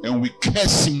 and we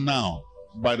curse him now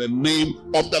by the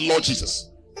name of the Lord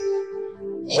Jesus.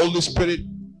 Holy Spirit,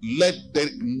 let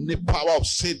the power of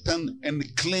Satan and the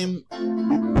claim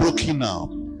be broken now.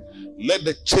 Let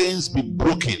the chains be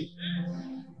broken.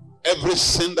 Every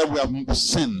sin that we have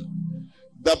sinned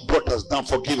that brought us down,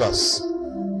 forgive us.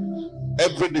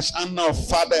 Every dishonor of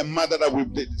father and mother that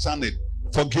we've dishonored,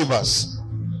 forgive us.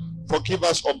 Forgive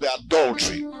us of the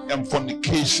adultery and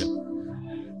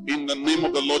fornication. In the name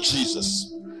of the Lord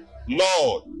Jesus.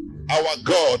 Lord, our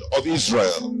God of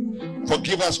Israel,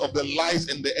 forgive us of the lies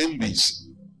and the envies.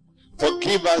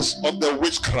 Forgive us of the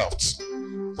witchcrafts.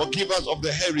 Forgive us of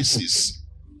the heresies.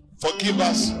 Forgive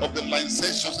us of the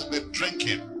licentiousness and the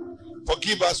drinking.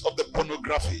 Forgive us of the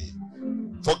pornography.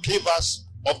 Forgive us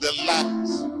of the lack.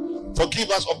 Forgive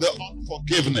us of the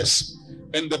unforgiveness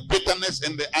and the bitterness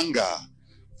and the anger.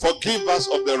 Forgive us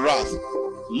of the wrath.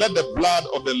 Let the blood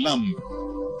of the Lamb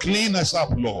clean us up,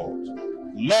 Lord.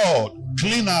 Lord,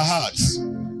 clean our hearts.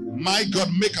 My God,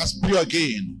 make us pure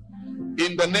again.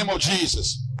 In the name of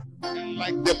Jesus.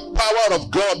 Like the power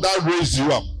of God that raised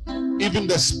you up, even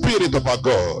the Spirit of our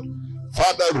God,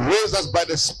 Father, raise us by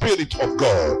the Spirit of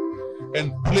God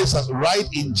and place us right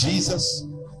in Jesus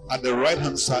at the right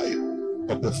hand side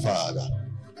of the Father.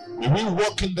 May we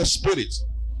walk in the Spirit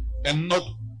and not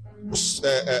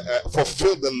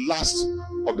fulfill the lust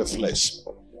of the flesh.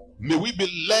 May we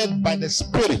be led by the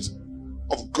Spirit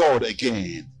of God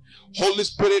again. Holy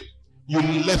Spirit, you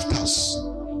left us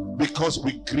because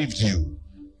we grieved you.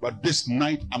 But this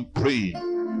night I'm praying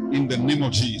in the name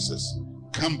of Jesus.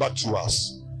 Come back to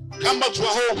us. Come back to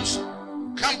our homes.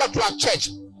 Come back to our church.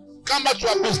 Come back to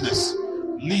our business.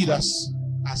 Lead us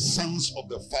as sons of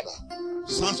the Father,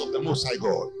 sons of the Most High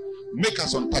God. Make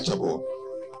us untouchable.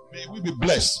 May we be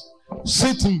blessed.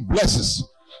 Satan blesses.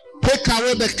 Take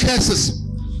away the curses.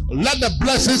 Let the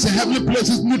blessings in heavenly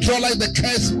places neutralize the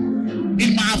curse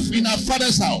in our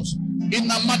father's house,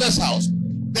 in our mother's house.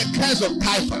 The curse of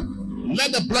typhoid.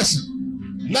 Let the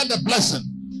blessing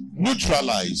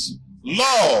neutralize.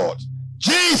 Lord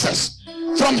Jesus,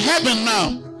 from heaven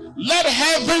now, let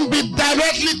heaven be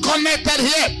directly connected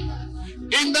here.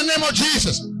 In the name of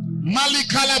Jesus.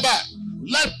 Malikalaba.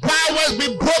 Let powers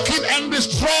be broken and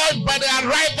destroyed by the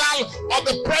arrival of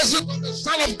the presence of the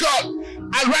Son of God,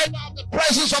 arrival of the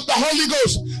presence of the Holy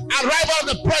Ghost, arrival of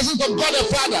the presence of God the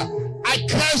Father. I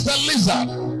curse the lizard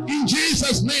in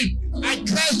Jesus' name. I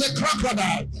curse the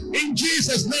crocodile in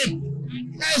Jesus' name.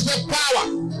 I curse the power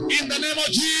in the name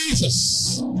of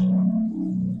Jesus.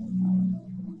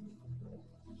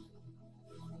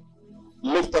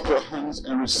 Lift up your hands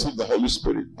and receive the Holy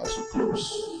Spirit as you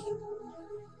close.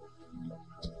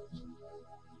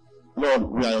 Lord,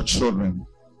 we are your children.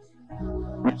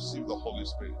 Receive the Holy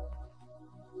Spirit.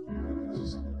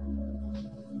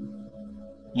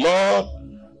 Lord,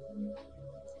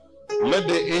 let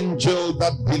the angel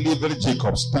that delivered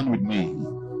Jacob stand with me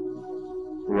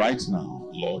right now,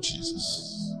 Lord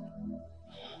Jesus.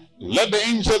 Let the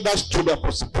angel that stood up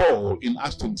Apostle Paul in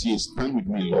Acts 28 stand with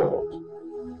me, Lord.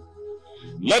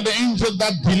 Let the angel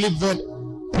that delivered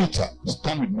Peter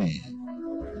stand with me.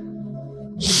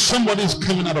 Somebody is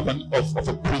coming out of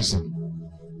a prison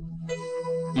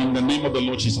in the name of the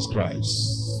Lord Jesus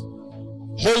Christ.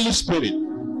 Holy Spirit,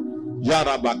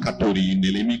 Yarabakatori in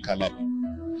the Lemi Kalab.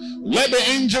 Let the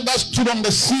angel that stood on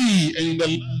the sea and in the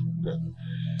land,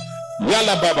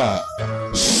 Yala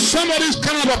Baba, somebody is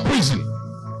coming out of prison.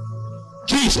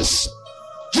 Jesus,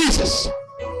 Jesus,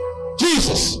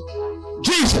 Jesus,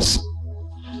 Jesus.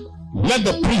 Let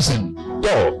the prison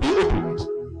door be opened.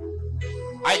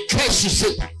 I curse you,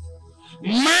 Satan.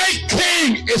 My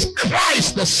King is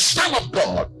Christ, the Son of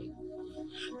God.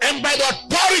 And by the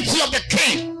authority of the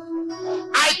King,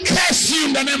 I curse you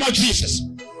in the name of Jesus.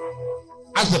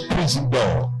 As the prison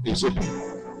door is open,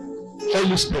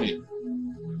 Holy Spirit,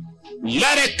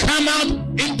 let it come out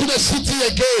into the city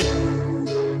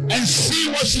again and see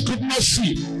what she could not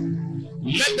see.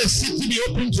 Let the city be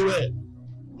open to her.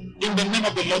 In the name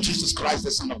of the Lord Jesus Christ,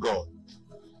 the Son of God.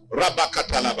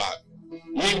 Rabakatalaba.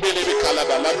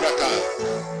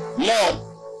 Lord,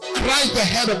 Christ the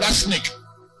head of that snake.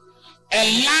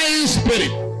 A lion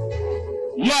spirit.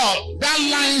 Lord, that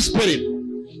lion spirit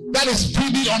that is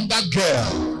feeding on that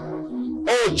girl.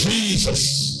 Oh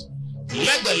Jesus.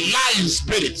 Let the lion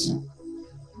spirit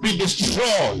be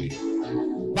destroyed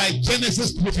by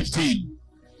Genesis 3:15.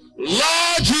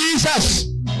 Lord Jesus,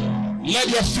 let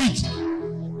your feet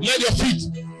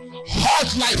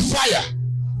hot like fire,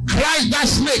 crush that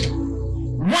snake.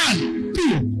 1,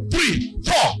 2, 3,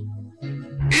 4.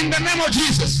 In the name of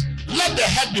Jesus, let the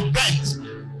head be bent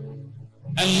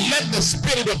and let the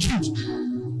spirit of truth,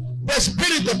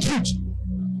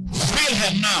 fill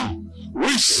her now.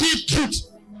 Receive truth.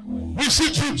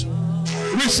 Receive truth.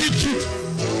 Receive truth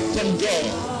from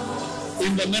God.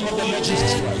 In the name of the Lord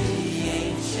Jesus Christ.